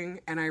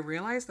everything, and I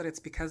realized that it's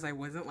because I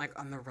wasn't, like,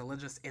 on the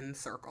religious in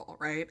circle,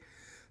 right?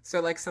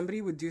 So, like,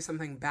 somebody would do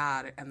something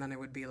bad, and then it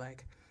would be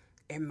like,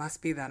 it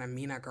must be that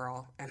Amina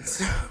girl. And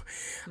so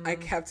I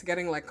kept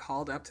getting, like,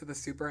 called up to the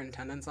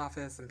superintendent's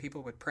office, and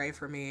people would pray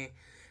for me.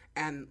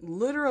 And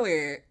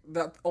literally,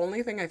 the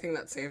only thing I think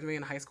that saved me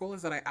in high school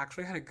is that I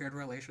actually had a good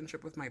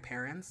relationship with my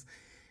parents.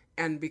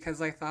 And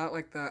because I thought,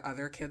 like, the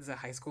other kids at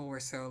high school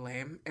were so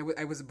lame,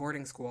 I was a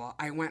boarding school.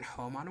 I went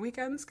home on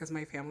weekends because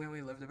my family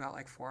only lived about,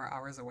 like, 4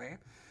 hours away.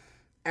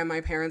 And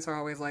my parents are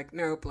always like,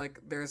 nope, like,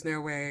 there's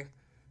no way.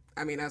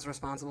 Amina's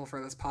responsible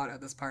for this pot at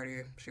this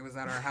party. She was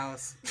at our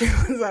house. She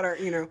was at our,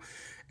 you know,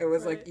 it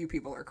was right. Like, you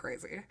people are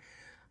crazy.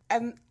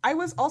 And I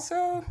was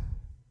also...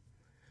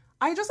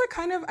 I just,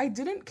 like, I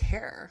didn't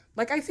care.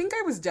 Like, I think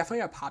I was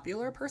definitely a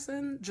popular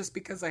person just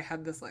because I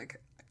had this,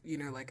 like, you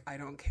know, like, I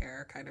don't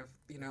care kind of,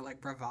 you know,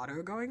 like,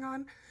 bravado going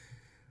on.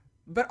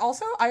 But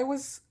also, I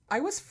was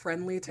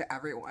friendly to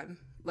everyone.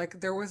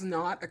 Like, there was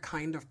not a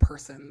kind of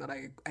person that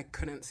I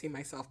couldn't see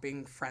myself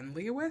being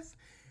friendly with,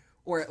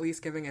 or at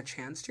least giving a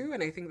chance to.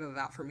 And I think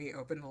that for me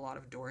opened a lot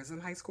of doors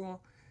in high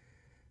school.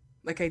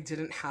 Like, I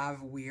didn't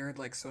have weird,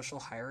 like, social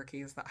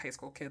hierarchies that high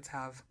school kids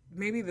have.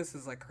 Maybe this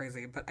is, like,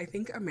 crazy, but I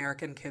think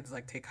American kids,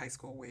 like, take high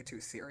school way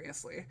too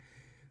seriously.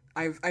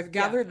 I've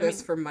gathered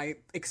this from my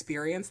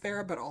experience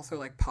there, but also,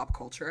 like, pop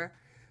culture.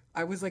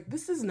 I was like,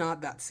 this is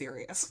not that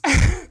serious.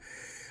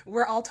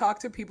 Where I'll talk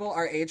to people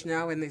our age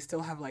now and they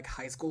still have, like,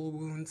 high school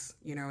wounds.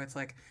 You know, it's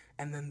like,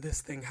 and then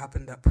this thing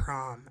happened at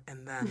prom,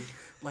 and then,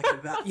 like,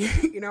 that,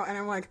 you know? And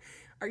I'm like,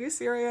 are you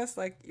serious?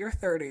 Like, you're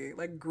 30.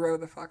 Like, grow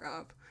the fuck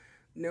up.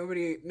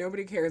 Nobody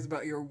cares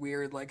about your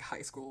weird, like,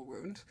 high school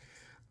wound.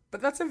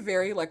 But that's a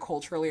very, like,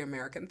 culturally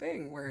American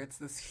thing where it's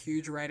this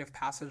huge rite of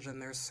passage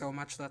and there's so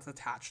much that's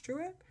attached to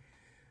it.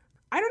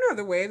 I don't know,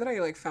 the way that I,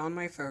 like, found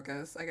my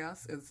focus, I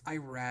guess, is I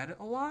read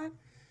a lot.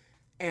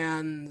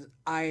 And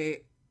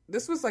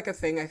this was, like, a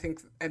thing, I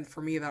think, and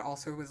for me that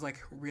also was, like,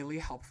 really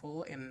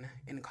helpful in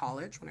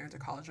college, when I went to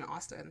college in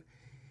Austin,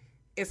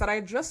 is that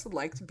I just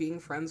liked being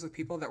friends with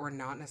people that were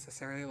not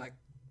necessarily, like,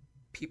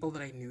 people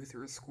that I knew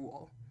through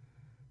school.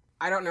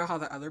 I don't know how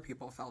the other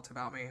people felt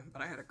about me,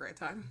 but I had a great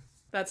time.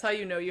 That's how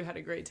you know you had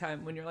a great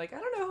time, when you're like, I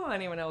don't know how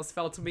anyone else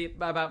felt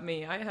about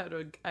me. I had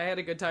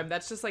a good time.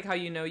 That's just like how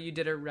you know you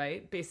did it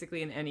right,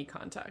 basically in any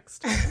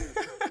context.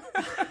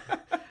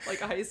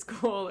 Like high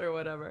school or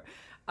whatever.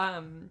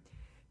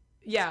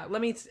 Yeah,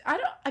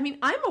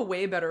 I'm a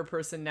way better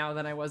person now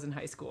than I was in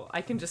high school.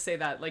 I can just say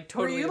that, like,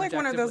 totally. Were you like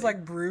one of those,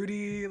 like,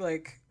 broody,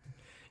 like,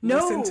 no,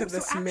 listen to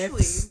the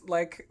Smiths, actually,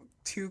 like,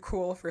 too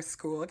cool for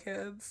school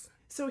kids?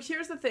 So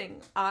here's the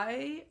thing.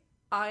 I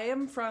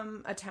am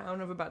from a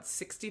town of about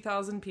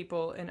 60,000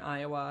 people in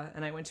Iowa,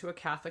 and I went to a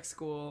Catholic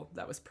school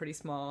that was pretty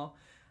small.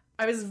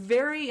 I was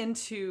very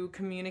into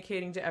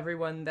communicating to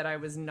everyone that I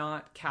was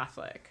not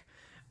Catholic,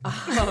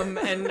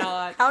 and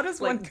not. How does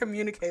one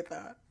communicate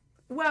that?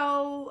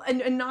 Well,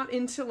 and not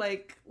into,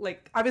 like,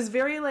 I was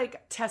very,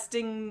 like,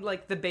 testing,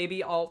 like, the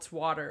baby alt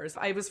waters.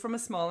 I was from a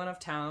small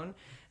enough town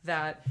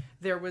that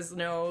there was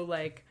no,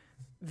 like,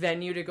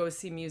 venue to go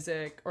see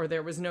music, or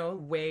there was no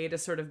way to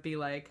sort of be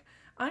like,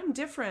 I'm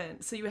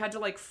different. So you had to,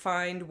 like,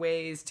 find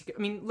ways to,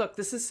 I mean, look,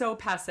 this is so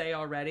passé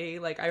already.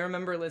 Like, I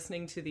remember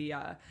listening to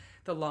the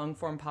long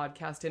form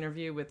podcast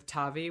interview with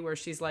Tavi, where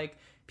she's like,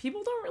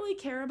 people don't really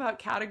care about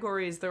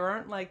categories. There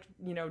aren't, like,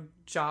 you know,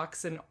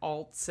 jocks and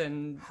alts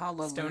and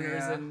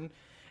stoners, and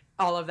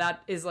all of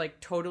that is, like,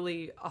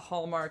 totally a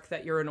hallmark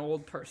that you're an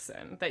old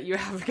person, that you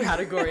have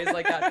categories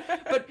like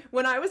that. But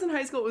when I was in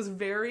high school, it was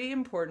very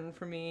important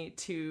for me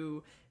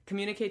to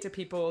communicate to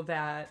people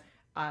that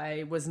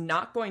I was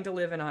not going to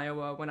live in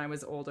Iowa when I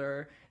was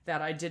older,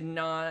 that I did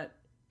not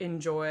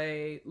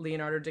enjoy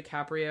Leonardo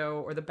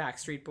DiCaprio or the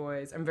Backstreet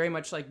Boys. I'm very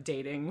much, like,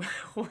 dating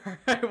where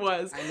I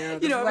was. I know.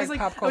 You know, I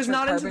was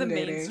not into the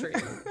dating.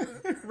 Mainstream.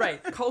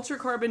 Right. Culture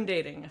carbon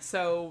dating.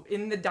 So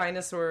in the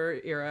dinosaur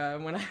era,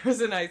 when I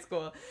was in high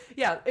school,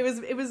 yeah, it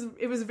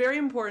was very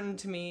important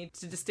to me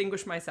to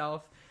distinguish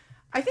myself.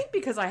 I think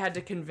because I had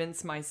to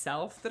convince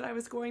myself that I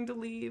was going to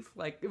leave.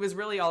 Like, it was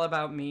really all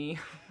about me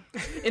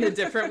in a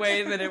different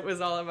way than it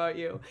was all about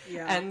you.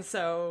 Yeah. And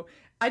so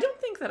I don't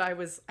think that I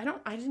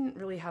didn't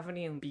really have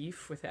any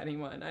beef with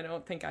anyone. I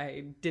don't think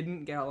I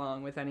didn't get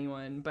along with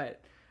anyone,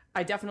 but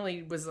I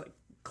definitely was, like,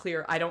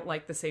 clear I don't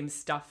like the same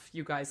stuff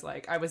you guys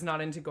like. I was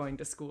not into going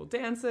to school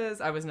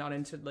dances. I was not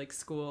into, like,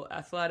 school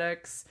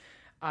athletics.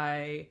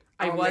 I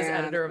was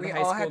editor of the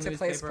high school newspaper. We all had to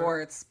play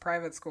sports,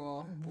 private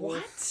school.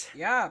 What?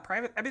 Yeah,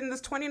 private. I mean,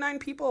 there's 29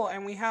 people,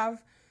 and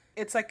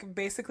it's, like,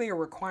 basically a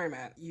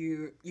requirement.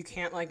 You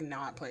can't, like,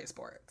 not play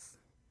sports.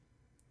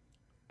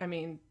 I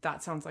mean,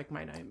 that sounds like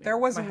my nightmare. There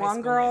was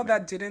one girl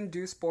that didn't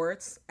do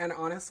sports, and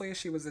honestly,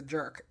 she was a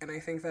jerk. And I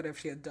think that if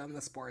she had done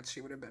the sports,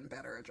 she would have been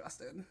better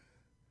adjusted.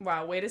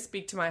 Wow, way to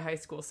speak to my high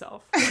school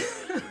self.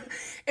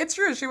 It's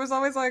true. She was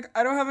always like,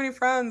 I don't have any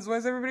friends. Why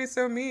is everybody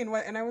so mean?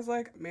 And I was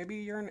like, maybe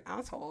you're an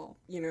asshole.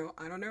 You know,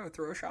 I don't know.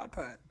 Throw a shot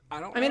put.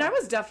 I mean, I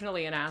was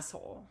definitely an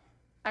asshole.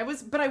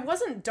 But I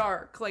wasn't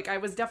dark. Like, I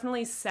was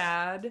definitely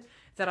sad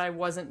that I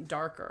wasn't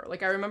darker.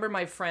 Like, I remember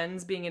my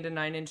friends being into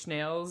Nine Inch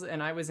Nails,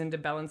 and I was into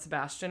Belle and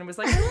Sebastian, and was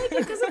like, I like it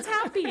because it's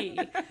happy.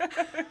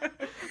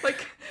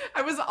 Like,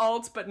 I was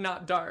alt, but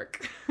not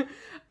dark.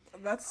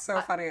 That's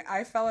so funny.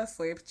 I fell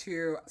asleep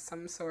to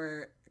some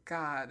sort...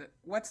 God,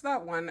 what's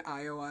that one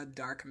Iowa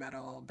dark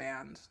metal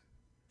band?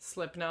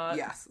 Slipknot?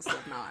 Yes,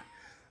 Slipknot.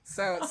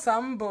 So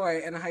some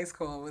boy in high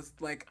school was,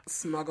 like,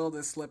 smuggled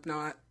a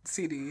Slipknot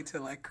CD to,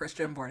 like,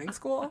 Christian boarding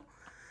school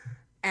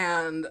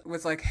and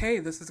was like, hey,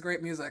 this is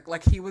great music.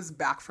 Like, he was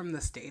back from the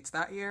States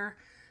that year,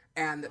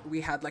 and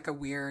we had, like, a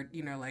weird,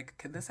 you know, like,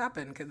 could this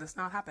happen? Could this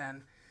not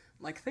happen?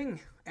 Like, thing.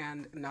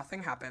 And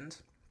nothing happened.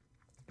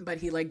 But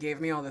he, like,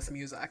 gave me all this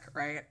music,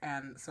 right?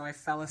 And so I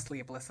fell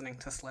asleep listening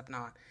to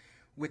Slipknot,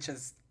 which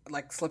is,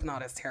 like,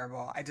 Slipknot is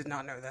terrible. I did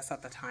not know this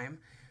at the time.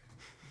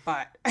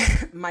 But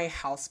my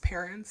house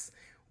parents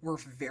were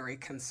very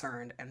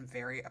concerned and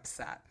very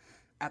upset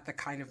at the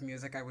kind of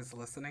music I was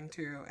listening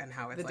to and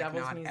how it's, like,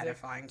 not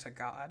edifying to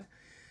God.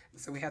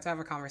 So we had to have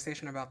a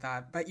conversation about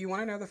that. But you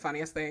want to know the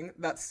funniest thing?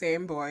 That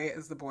same boy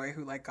is the boy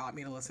who, like, got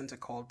me to listen to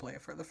Coldplay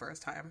for the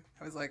first time.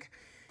 I was like,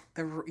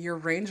 your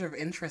range of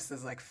interests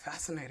is like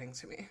fascinating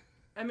to me.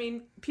 I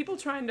mean, people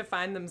trying to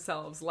find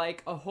themselves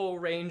like a whole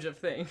range of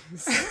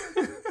things.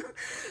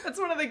 That's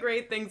one of the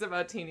great things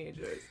about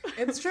teenagers.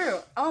 It's true.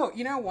 Oh,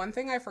 you know, one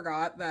thing I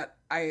forgot that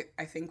I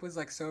think was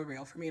like so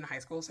real for me in high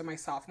school. So my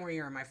sophomore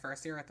year and my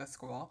first year at the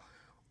school,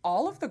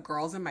 all of the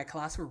girls in my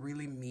class were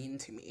really mean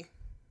to me.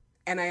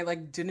 And I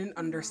like didn't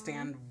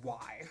understand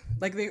why.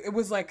 Like it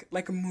was like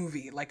a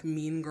movie, like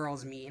Mean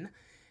Girls Mean.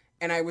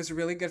 And I was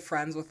really good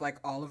friends with like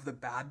all of the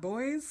bad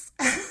boys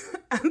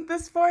at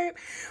this point,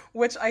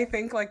 which I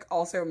think like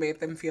also made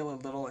them feel a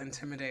little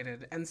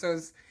intimidated. And so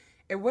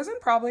it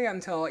wasn't probably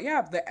until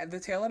the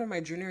tail end of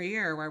my junior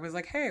year where I was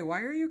like, hey,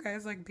 why are you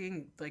guys like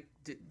being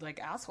like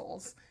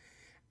assholes?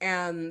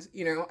 And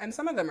you know, and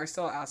some of them are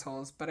still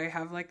assholes, but I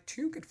have like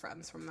 2 good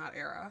friends from that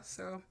era,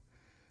 so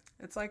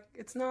it's like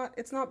it's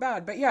not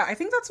bad. But yeah, I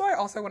think that's why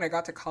also when I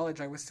got to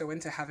college I was so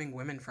into having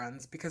women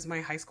friends, because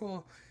my high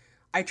school,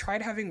 I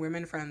tried having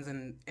women friends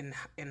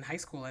in high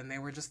school and they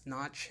were just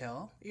not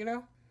chill, you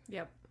know?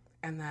 Yep.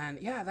 And then,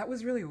 yeah, that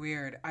was really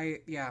weird. I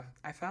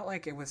felt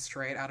like it was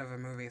straight out of a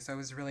movie, so it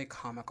was really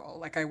comical.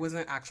 Like, I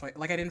wasn't actually,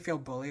 like, I didn't feel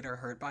bullied or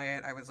hurt by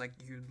it. I was like,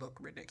 you look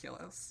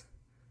ridiculous.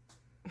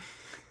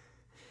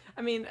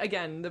 I mean,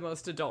 again, the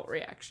most adult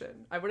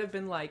reaction. I would have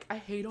been like, I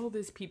hate all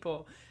these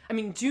people. I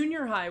mean,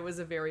 junior high was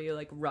a very,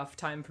 like, rough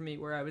time for me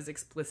where I was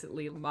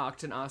explicitly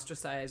mocked and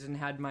ostracized and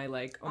had my,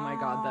 like, oh my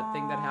God, that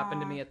thing that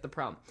happened to me at the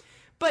prom.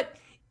 But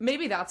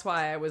maybe that's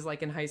why I was,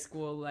 like, in high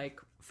school,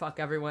 like, fuck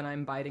everyone,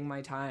 I'm biding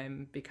my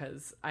time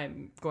because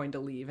I'm going to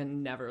leave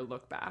and never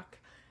look back.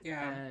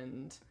 Yeah.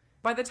 And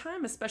by the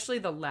time, especially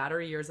the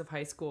latter years of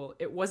high school,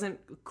 it wasn't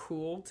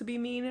cool to be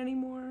mean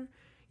anymore.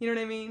 You know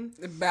what I mean?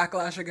 The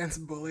backlash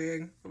against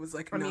bullying. It was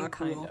like not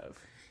cool. Kind of.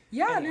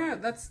 Yeah, Anyway.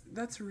 no,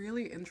 that's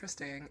really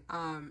interesting.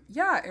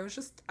 Yeah, it was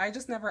just I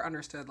just never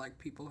understood like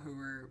people who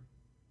were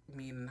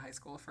mean in high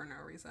school for no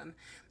reason.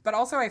 But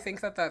also I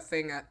think that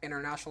thing at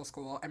international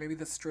school, and maybe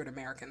the Straight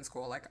American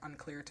school, like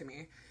unclear to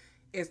me,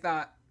 is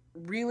that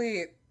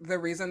really the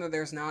reason that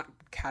there's not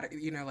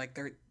like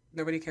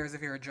nobody cares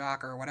if you're a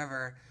jock or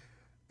whatever,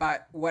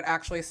 but what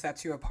actually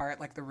sets you apart,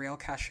 like the real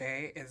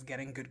cachet, is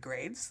getting good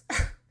grades.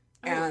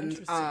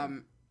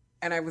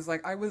 And I was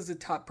like, I was a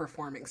top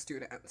performing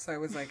student, so I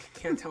was like,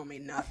 can't tell me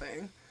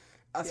nothing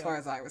as far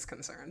as I was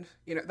concerned.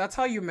 You know, that's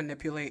how you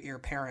manipulate your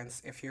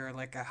parents if you're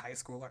like a high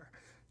schooler.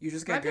 You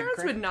just get My good parents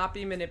grades. would not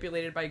be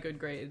manipulated by good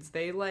grades.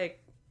 They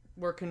like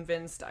were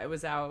convinced I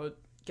was out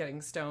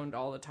getting stoned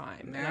all the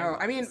time. and No,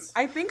 I mean, was.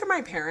 I think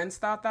my parents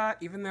thought that,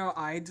 even though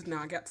I did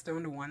not get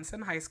stoned once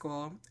in high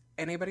school.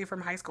 Anybody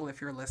from high school,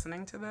 if you're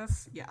listening to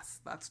this, yes,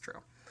 that's true.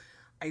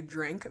 I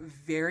drank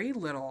very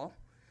little.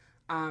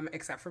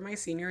 Except for my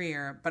senior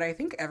year. But I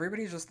think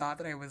everybody just thought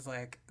that I was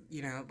like,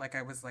 you know, like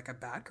I was like a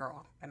bad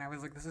girl. And I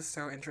was like, this is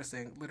so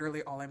interesting.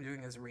 Literally all I'm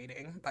doing is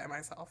reading by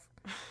myself.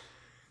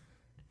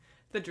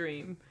 The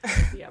dream.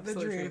 The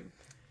absolute dream.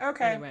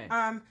 Okay. Anyway.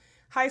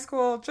 High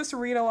school, just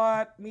read a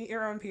lot, meet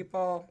your own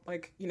people,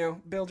 like, you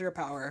know, build your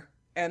power.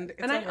 And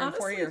it's And I over in 4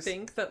 honestly years.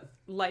 think that,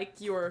 like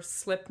your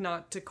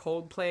Slipknot to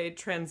Coldplay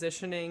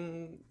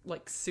transitioning,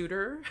 like,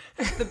 suitor,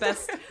 the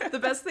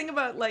best thing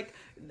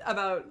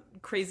about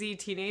crazy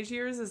teenage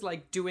years is,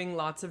 like, doing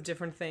lots of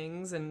different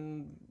things,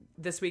 and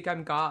this week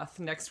I'm goth,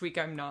 next week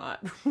I'm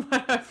not,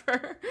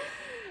 whatever.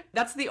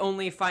 That's the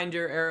only find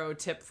your arrow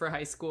tip for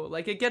high school.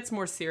 Like, it gets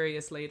more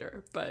serious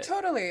later, but...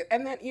 Totally.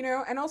 And then, you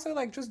know, and also,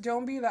 like, just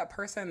don't be that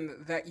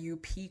person that you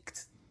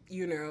peaked,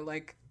 you know,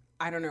 like...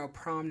 I don't know,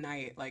 prom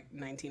night, like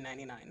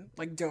 1999.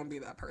 Like, don't be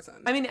that person.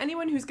 I mean,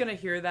 anyone who's going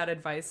to hear that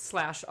advice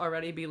 /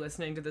 already be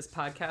listening to this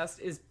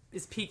podcast is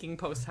peaking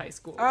post high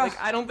school. Like,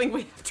 I don't think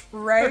we have to.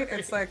 Right? worry.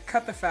 It's like,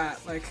 cut the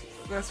fat. Like,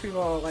 those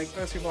people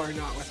are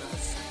not with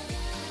us.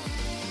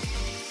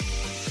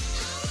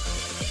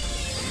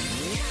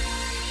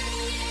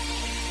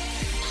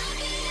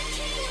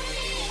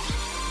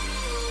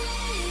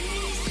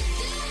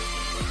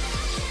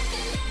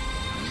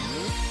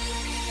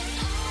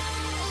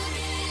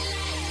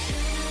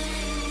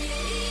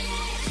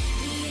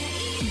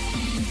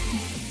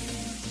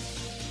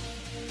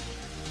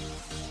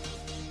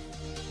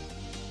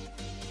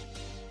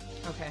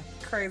 Okay.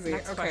 Crazy.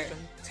 Next Okay. question.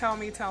 Tell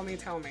me.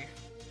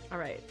 All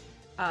right.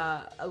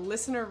 A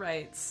listener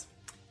writes,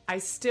 I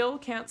still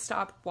can't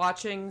stop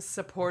watching,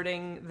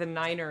 supporting the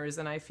Niners,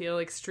 and I feel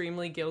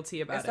extremely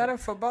guilty about Is that it. a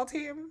football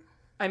team?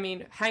 I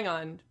mean, hang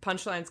on.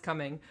 Punchline's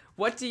coming.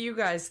 What do you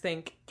guys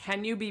think?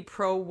 Can you be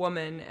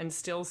pro-woman and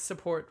still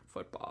support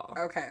football?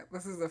 Okay,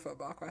 this is a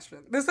football question.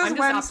 This I'm is just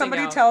when opting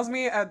somebody out. tells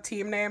me a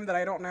team name that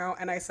I don't know,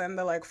 and I send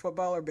the, like,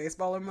 football or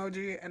baseball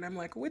emoji, and I'm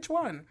like, which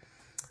one?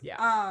 Yeah.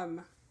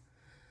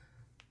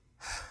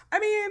 I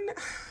mean,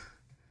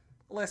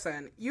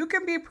 listen, you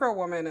can be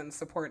pro-woman and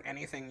support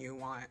anything you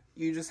want.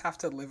 You just have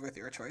to live with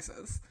your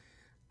choices.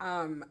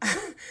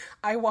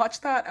 I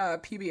watched that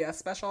PBS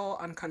special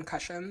on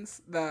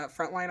concussions, the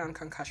Frontline on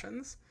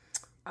concussions,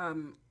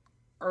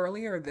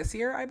 earlier this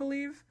year, I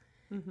believe.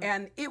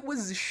 And it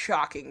was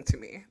shocking to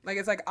me. Like,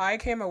 it's like I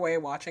came away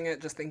watching it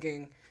just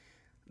thinking,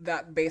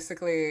 that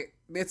basically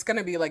it's going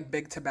to be like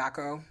big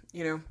tobacco,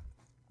 you know?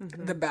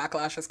 The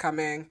backlash is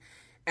coming.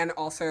 And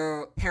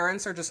also,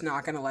 parents are just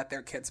not going to let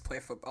their kids play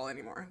football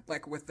anymore.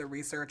 Like, with the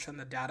research and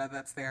the data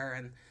that's there,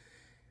 and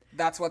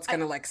that's what's going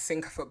to, like,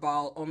 sink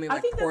football. Only, like,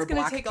 I think poor that's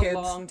going black to take kids. a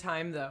long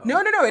time, though.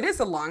 No, it is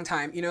a long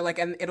time. You know, like,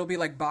 and it'll be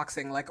like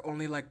boxing. Like,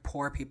 only, like,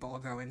 poor people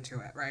go into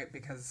it, right?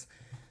 Because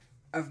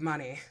of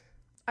money.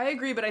 I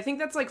agree, but I think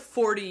that's, like,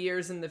 40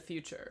 years in the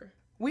future.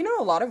 We know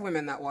a lot of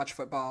women that watch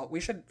football.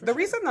 The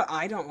reason that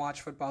I don't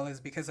watch football is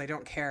because I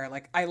don't care.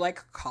 Like, I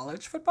like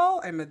college football.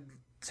 I'm a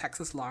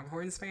Texas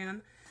Longhorns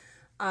fan.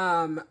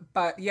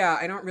 But yeah,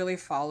 I don't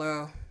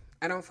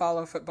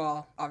follow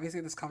football.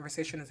 Obviously this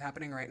conversation is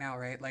happening right now,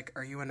 right? Like,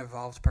 are you an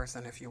evolved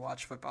person if you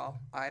watch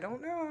football? I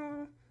don't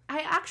know.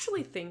 I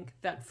actually think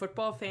that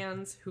football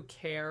fans who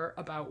care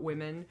about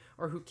women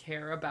or who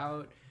care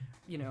about,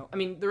 you know, I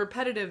mean, the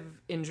repetitive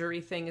injury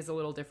thing is a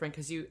little different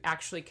because you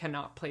actually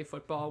cannot play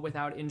football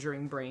without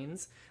injuring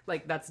brains.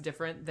 Like, that's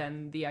different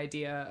than the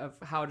idea of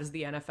how does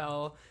the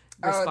NFL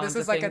respond this to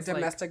is like a things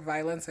domestic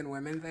violence and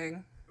women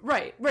thing.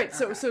 Right.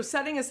 Okay. So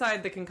setting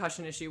aside the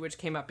concussion issue, which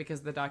came up because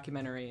of the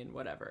documentary and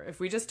whatever,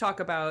 if we just talk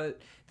about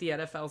the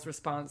NFL's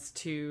response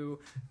to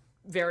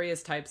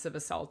various types of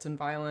assault and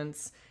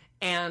violence,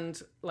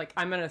 and, like,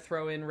 I'm going to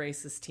throw in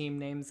racist team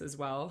names as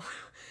well.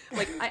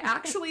 Like, I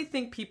actually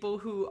think people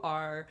who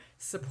are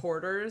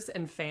supporters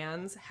and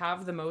fans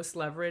have the most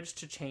leverage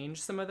to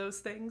change some of those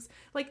things.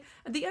 Like,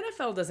 the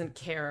NFL doesn't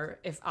care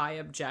if I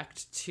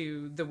object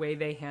to the way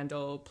they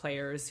handle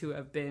players who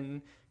have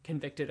been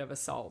convicted of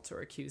assault or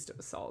accused of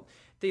assault.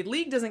 The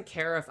league doesn't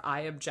care if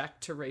I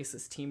object to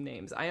racist team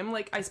names. I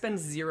spend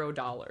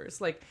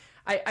 $0. Like,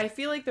 I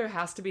feel like there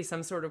has to be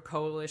some sort of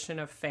coalition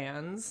of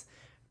fans,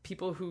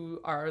 people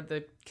who are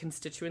the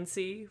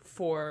constituency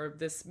for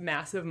this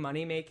massive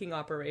money-making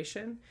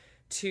operation,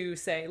 to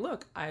say,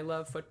 look, I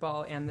love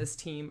football and this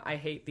team. I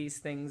hate these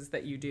things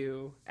that you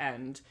do,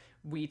 and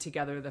we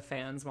together, the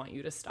fans, want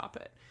you to stop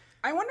it.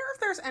 I wonder if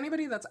there's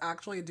anybody that's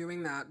actually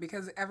doing that,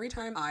 because every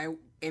time I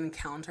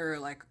encounter,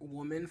 like,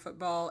 women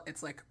football,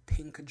 it's like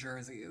pink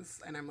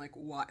jerseys, and I'm like,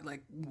 why?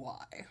 Like,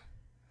 why?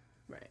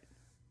 Right.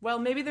 Well,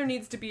 maybe there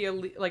needs to be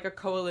a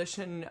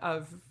coalition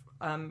of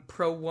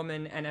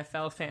pro-woman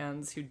NFL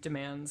fans who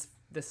demands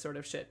this sort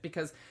of shit,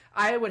 because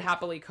I would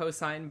happily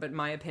co-sign, but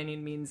my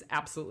opinion means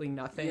absolutely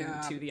nothing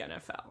to the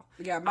NFL.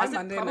 Yeah, my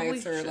Monday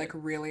nights are like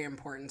really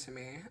important to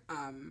me.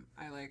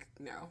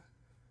 No.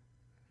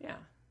 Yeah.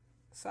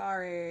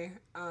 Sorry.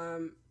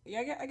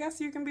 Yeah, I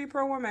guess you can be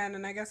pro-woman,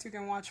 and I guess you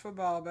can watch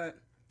football, but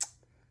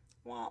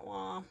wah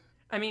wah.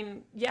 I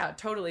mean, yeah,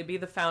 totally. Be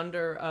the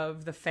founder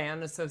of the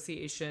fan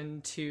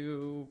association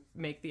to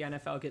make the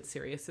NFL get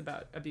serious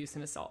about abuse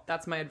and assault.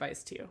 That's my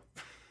advice to you.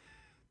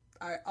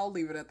 I'll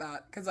leave it at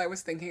that, because I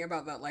was thinking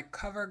about that, like,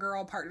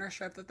 CoverGirl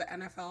partnership that the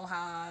NFL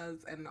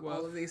has, and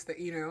all of these,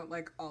 you know,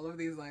 like, all of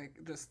these, like,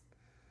 just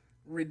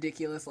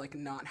ridiculous, like,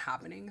 not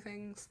happening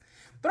things.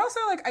 But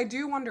also, like, I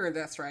do wonder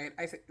this, right?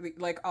 I think,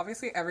 like,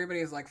 obviously everybody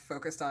is, like,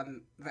 focused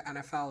on the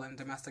NFL and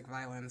domestic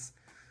violence,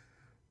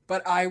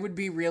 but I would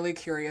be really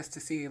curious to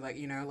see, like,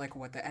 you know, like,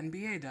 what the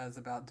NBA does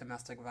about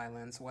domestic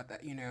violence, what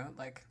that, you know,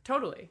 like...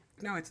 Totally.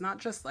 No, it's not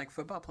just, like,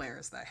 football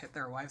players that hit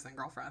their wives and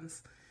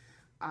girlfriends.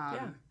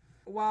 Yeah.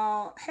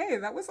 Well, hey,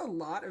 that was a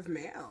lot of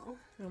mail.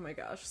 Oh my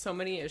gosh, so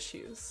many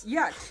issues.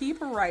 Yeah, keep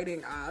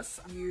writing us.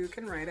 You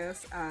can write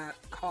us at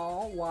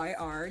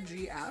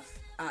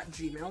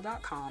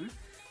callyrgf@gmail.com,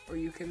 or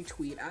you can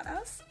tweet at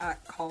us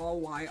at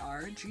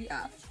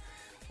callyrgf,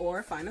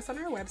 or find us on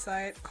our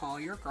website,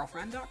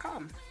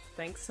 callyourgirlfriend.com.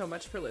 Thanks so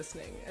much for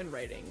listening and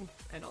writing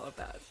and all of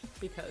that,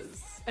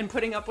 and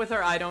putting up with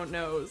our I don't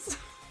knows.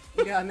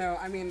 Yeah, no,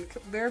 I mean,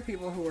 there are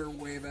people who are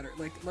way better.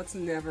 Like, let's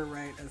never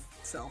write a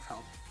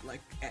self-help,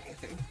 like,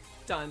 anything.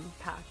 Done.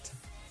 Packed.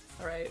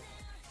 All right.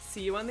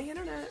 See you on the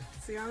internet.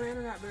 See you on the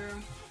internet, boo.